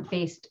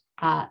career-based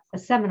a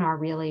seminar.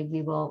 Really,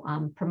 we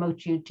will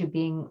promote you to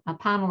being a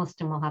panelist,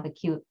 and we'll have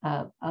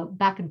a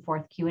back and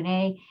forth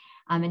Q&A.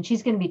 And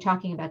she's going to be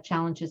talking about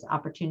challenges,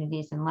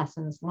 opportunities, and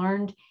lessons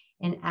learned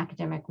in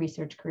academic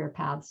research career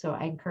paths. So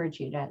I encourage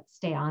you to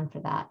stay on for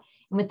that.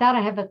 And with that,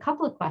 I have a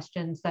couple of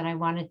questions that I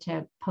wanted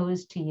to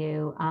pose to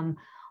you.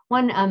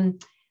 One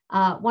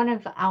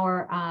of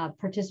our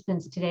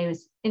participants today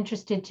was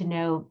interested to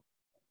know,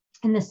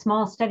 in the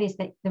small studies,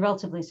 the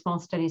relatively small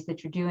studies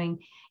that you're doing,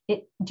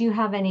 do you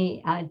have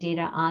any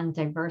data on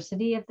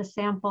diversity of the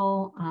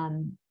sample?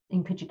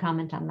 And could you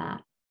comment on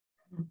that?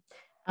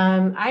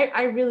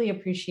 I really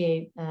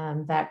appreciate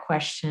that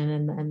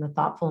question and the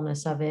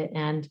thoughtfulness of it.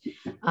 And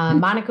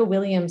Monica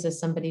Williams is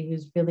somebody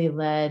who's really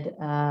led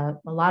a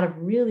lot of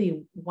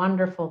really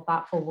wonderful,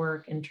 thoughtful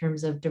work in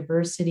terms of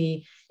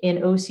diversity in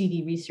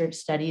OCD research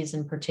studies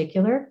in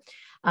particular.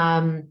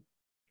 And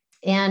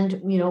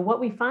what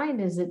we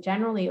find is that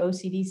generally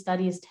OCD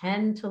studies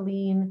tend to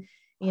lean,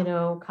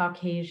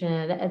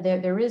 Caucasian.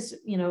 There is,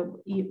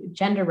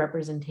 gender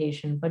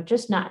representation, but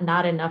just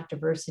not enough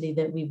diversity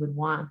that we would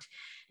want.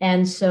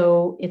 And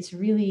so it's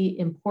really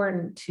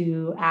important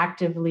to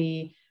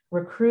actively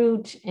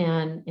recruit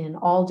and in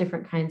all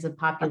different kinds of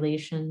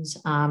populations.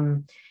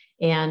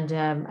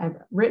 I've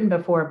written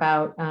before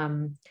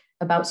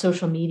about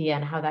social media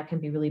and how that can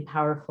be really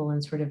powerful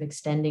in sort of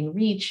extending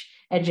reach,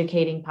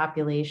 educating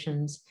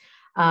populations.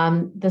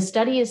 The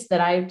studies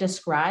that I've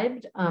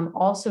described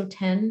also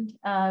tend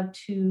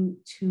to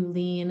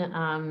lean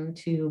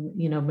to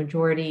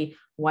majority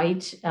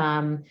white,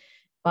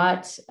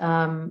 but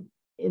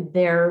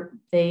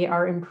they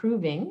are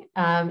improving,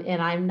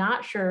 and I'm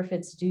not sure if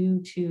it's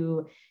due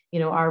to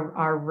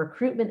our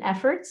recruitment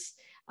efforts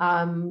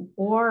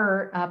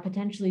or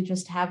potentially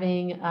just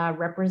having a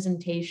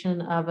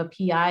representation of a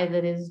PI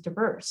that is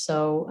diverse.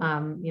 So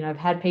I've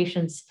had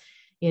patients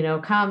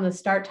come to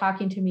start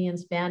talking to me in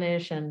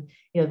Spanish, and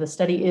the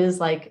study is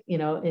like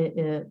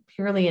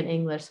purely in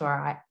English, so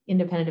our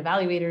independent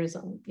evaluators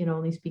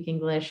only speak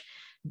English.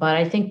 But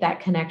I think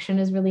that connection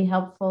is really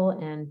helpful,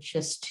 and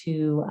just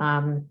to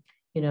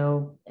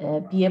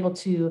be able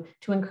to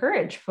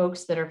encourage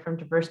folks that are from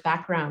diverse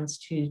backgrounds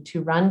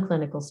to run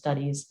clinical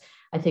studies,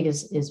 I think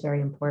is very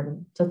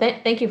important. So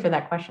thank you for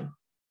that question.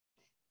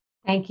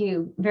 Thank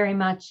you very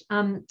much.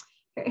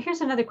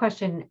 Here's another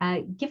question.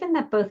 Given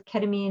that both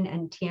ketamine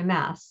and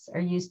TMS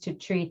are used to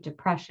treat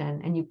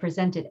depression, and you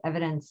presented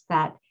evidence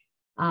that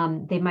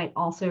they might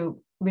also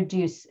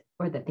reduce,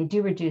 or that they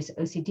do reduce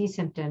OCD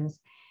symptoms,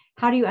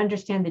 how do you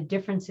understand the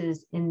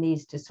differences in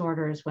these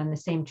disorders when the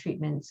same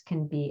treatments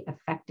can be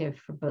effective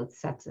for both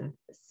sets of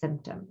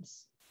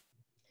symptoms?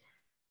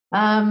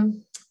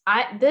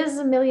 This is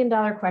 $1 million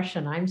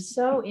question. I'm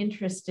so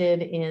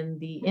interested in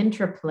the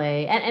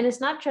interplay, and it's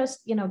not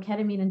just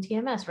ketamine and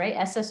TMS, right?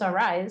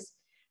 SSRIs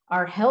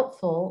are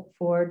helpful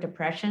for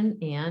depression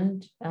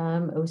and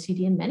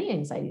OCD and many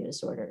anxiety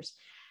disorders.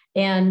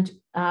 And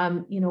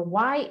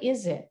why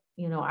is it?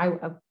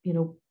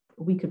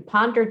 We could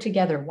ponder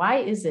together, why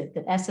is it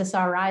that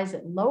SSRIs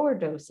at lower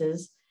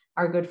doses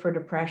are good for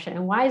depression,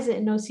 and why is it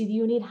in OCD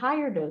you need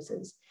higher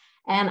doses?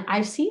 And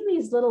I've seen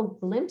these little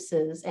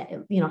glimpses,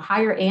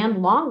 higher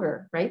and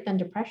longer, right, than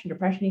depression.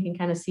 Depression, you can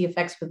kind of see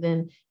effects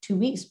within 2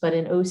 weeks, but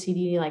in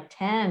OCD, like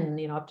 10,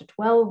 up to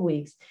 12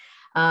 weeks.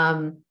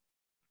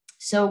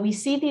 So we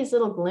see these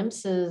little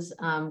glimpses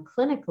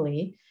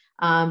clinically,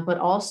 but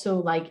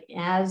also like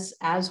as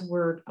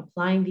we're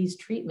applying these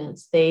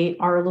treatments, they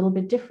are a little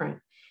bit different.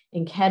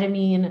 In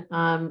ketamine,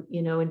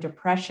 in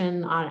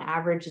depression, on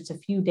average, it's a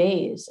few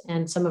days.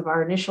 And some of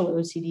our initial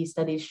OCD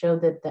studies show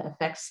that the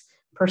effects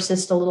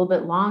persist a little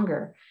bit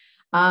longer.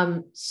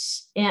 And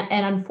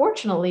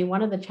unfortunately,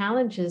 one of the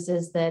challenges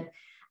is that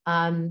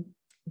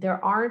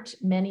there aren't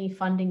many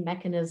funding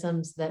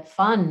mechanisms that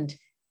fund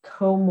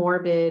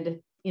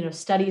comorbid,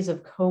 studies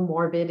of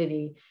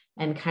comorbidity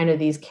and kind of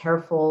these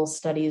careful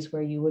studies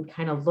where you would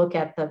kind of look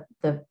at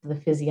the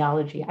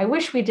physiology. I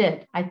wish we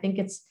did. I think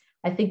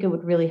it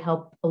would really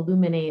help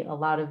illuminate a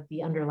lot of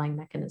the underlying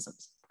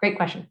mechanisms. Great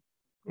question.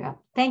 Yeah,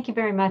 thank you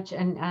very much.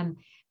 And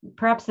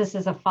perhaps this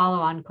is a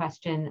follow-on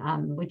question,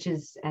 which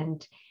is,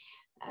 and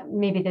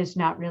maybe there's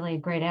not really a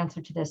great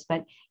answer to this,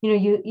 but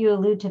you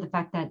allude to the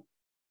fact that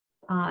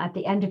at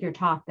the end of your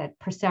talk that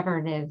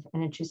perseverative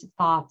and intrusive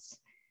thoughts,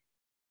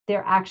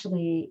 they're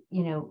actually,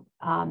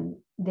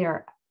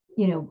 they're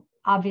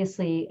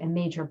obviously a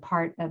major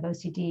part of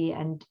OCD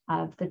and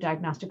of the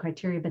diagnostic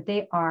criteria, but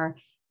they are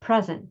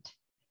present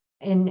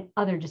in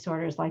other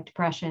disorders like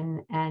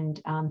depression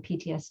and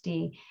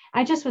PTSD.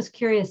 I just was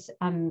curious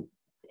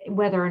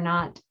whether or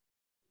not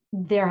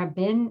there have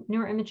been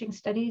neuroimaging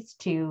studies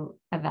to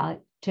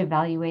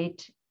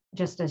evaluate,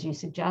 just as you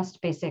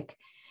suggest, basic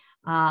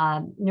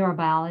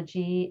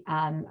neurobiology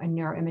and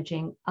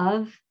neuroimaging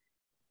of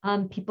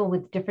people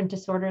with different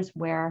disorders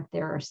where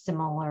there are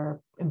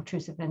similar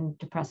intrusive and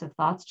depressive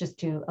thoughts, just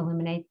to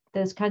eliminate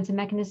those kinds of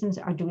mechanisms?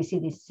 Or do we see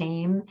these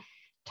same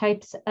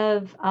types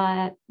of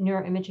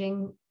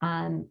neuroimaging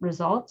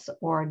results,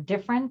 or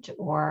different,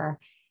 or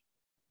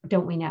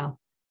don't we know?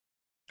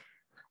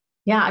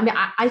 Yeah, I mean,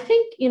 I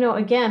think,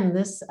 again,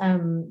 this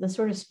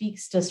sort of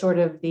speaks to sort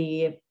of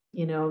the,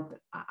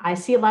 I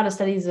see a lot of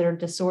studies that are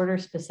disorder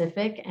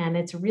specific, and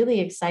it's really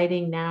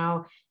exciting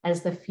now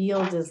as the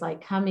field is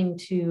like coming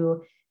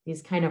to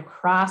these kind of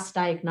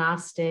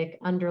cross-diagnostic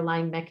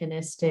underlying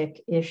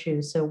mechanistic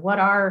issues. So we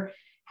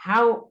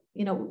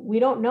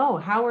don't know,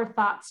 how are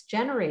thoughts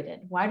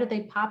generated? Why do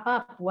they pop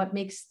up? What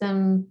makes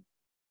them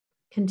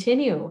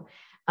continue?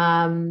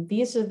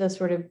 These are the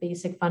sort of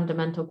basic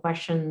fundamental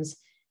questions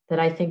that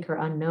I think are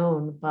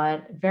unknown,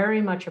 but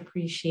very much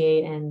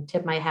appreciate and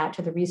tip my hat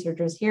to the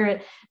researchers here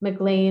at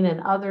McLean and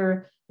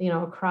other,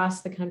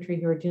 across the country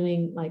who are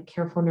doing like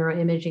careful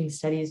neuroimaging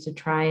studies to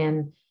try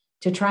and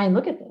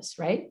look at this,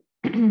 right?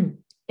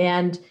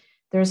 And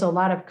there's a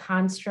lot of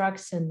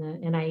constructs, and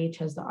the NIH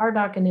has the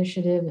RDoC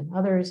initiative and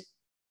others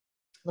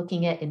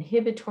looking at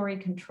inhibitory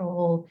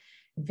control,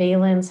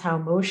 valence, how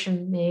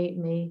motion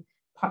may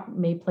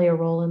play a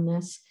role in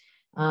this.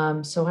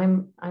 So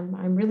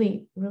I'm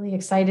really, really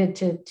excited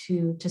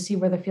to see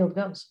where the field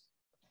goes.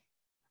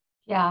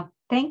 Yeah,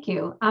 thank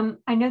you.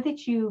 I know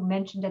that you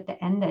mentioned at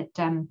the end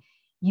that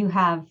you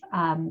have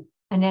an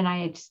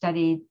NIH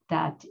study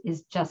that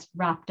is just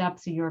wrapped up,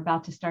 so you're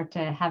about to start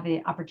to have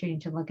the opportunity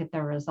to look at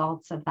the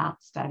results of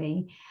that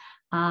study,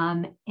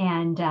 and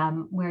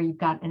where you've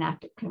got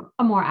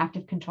a more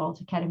active control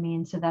to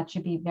ketamine. So that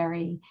should be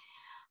very,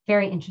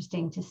 very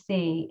interesting to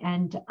see.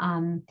 And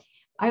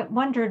I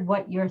wondered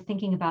what you're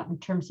thinking about in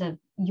terms of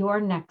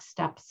your next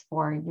steps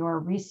for your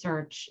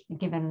research,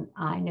 given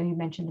I know you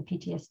mentioned the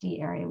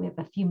PTSD area. We have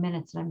a few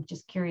minutes, and I'm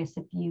just curious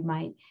if you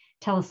might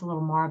tell us a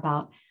little more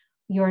about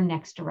your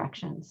next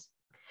directions.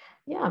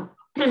 Yeah,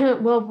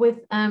 well,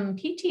 with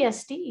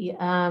PTSD,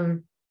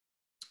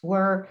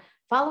 we're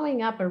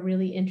following up a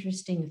really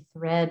interesting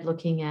thread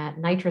looking at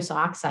nitrous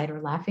oxide, or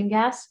laughing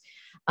gas.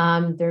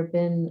 There have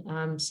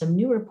been some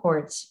new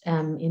reports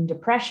in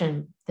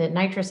depression that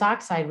nitrous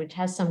oxide, which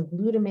has some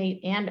glutamate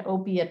and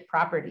opiate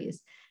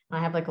properties. I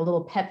have like a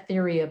little pet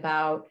theory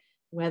about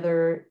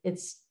whether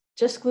it's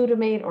just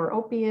glutamate or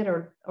opiate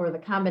or the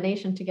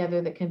combination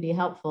together that can be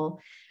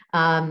helpful.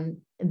 We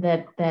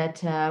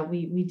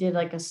did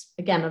like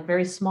a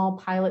very small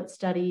pilot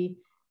study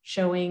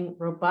showing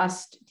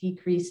robust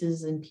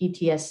decreases in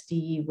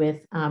PTSD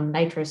with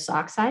nitrous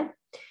oxide.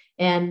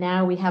 And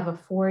now we have a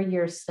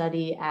 4-year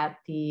study at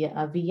the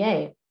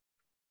VA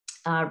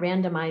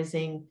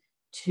randomizing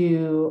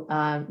to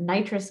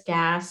nitrous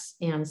gas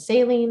and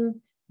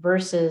saline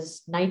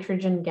versus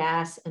nitrogen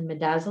gas and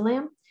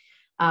midazolam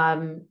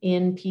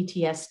in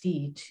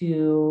PTSD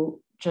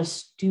to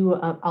just do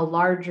a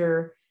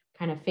larger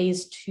kind of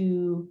phase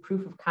 2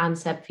 proof of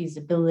concept,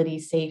 feasibility,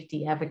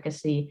 safety,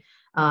 efficacy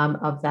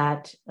of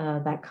that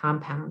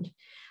compound.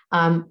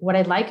 What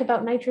I like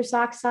about nitrous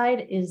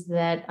oxide is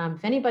that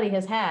if anybody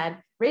has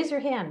had, raise your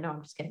hand. No,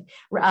 I'm just kidding.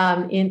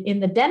 In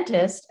the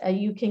dentist,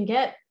 you can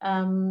get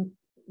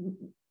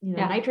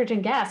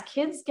nitrogen gas.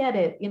 Kids get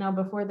it,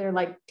 before their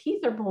like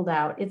teeth are pulled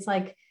out. It's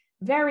like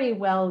very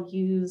well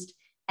used,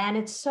 and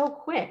it's so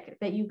quick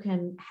that you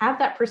can have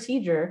that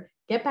procedure,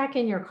 get back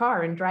in your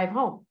car, and drive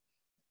home.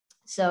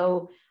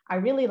 So I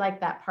really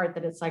like that part,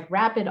 that it's like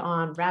rapid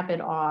on, rapid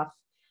off.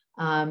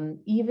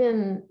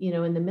 Even,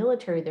 in the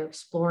military, they're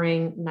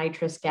exploring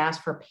nitrous gas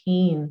for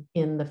pain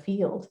in the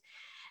field.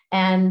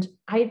 And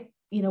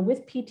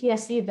with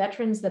PTSD,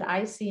 veterans that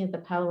I see at the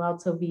Palo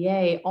Alto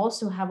VA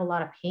also have a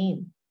lot of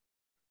pain.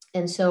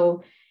 And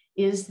so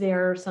is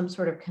there some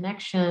sort of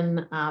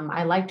connection?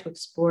 I like to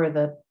explore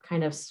the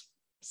kind of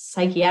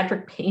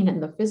psychiatric pain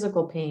and the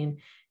physical pain.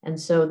 And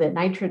so that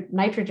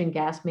nitrogen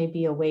gas may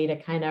be a way to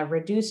kind of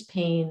reduce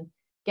pain,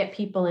 get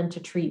people into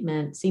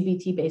treatment,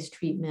 CBT-based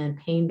treatment,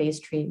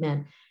 pain-based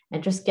treatment,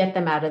 and just get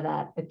them out of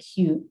that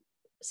acute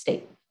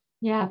state.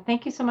 Yeah,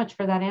 thank you so much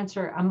for that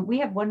answer. We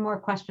have one more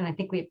question. I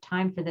think we have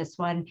time for this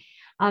one.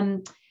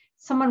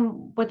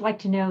 Someone would like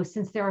to know,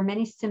 since there are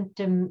many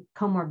symptom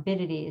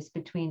comorbidities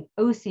between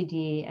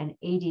OCD and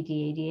ADD,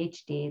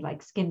 ADHD,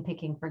 like skin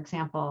picking, for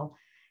example,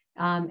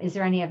 is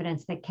there any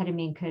evidence that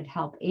ketamine could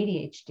help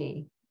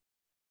ADHD?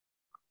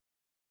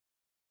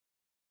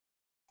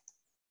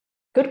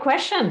 Good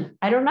question.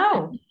 I don't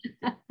know.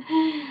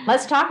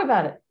 Let's talk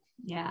about it.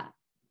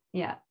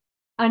 Yeah.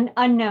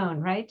 Unknown,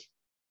 right?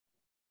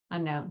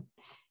 Unknown.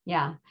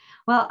 Yeah.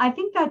 Well, I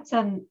think that's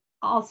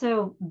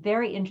also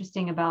very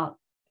interesting about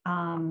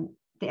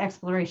the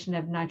exploration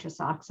of nitrous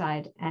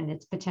oxide and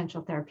its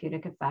potential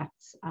therapeutic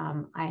effects.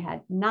 I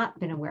had not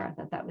been aware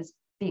that was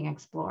being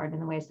explored in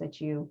the ways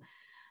that you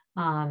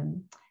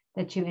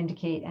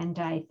indicate, and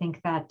I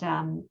think that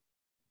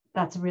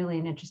that's really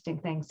an interesting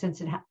thing,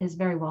 since it is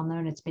very well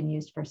known. It's been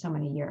used for so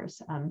many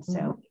years.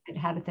 So it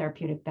had a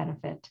therapeutic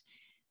benefit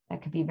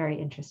that could be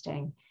very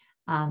interesting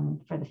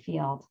for the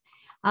field.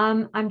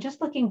 I'm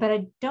just looking, but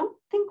I don't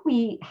think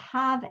we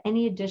have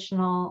any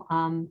additional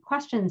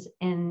questions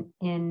in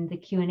the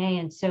Q&A.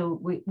 And so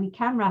we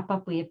can wrap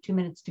up. We have 2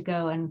 minutes to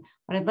go. And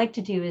what I'd like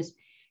to do is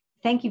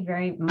thank you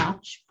very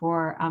much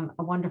for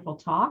a wonderful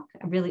talk.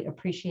 I really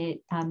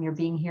appreciate your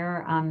being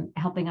here,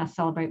 helping us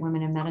celebrate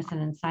Women in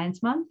Medicine and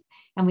Science Month.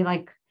 And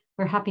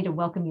we're happy to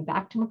welcome you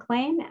back to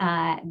McLean,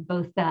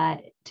 both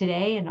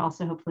today and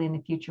also hopefully in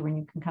the future when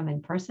you can come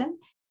in person.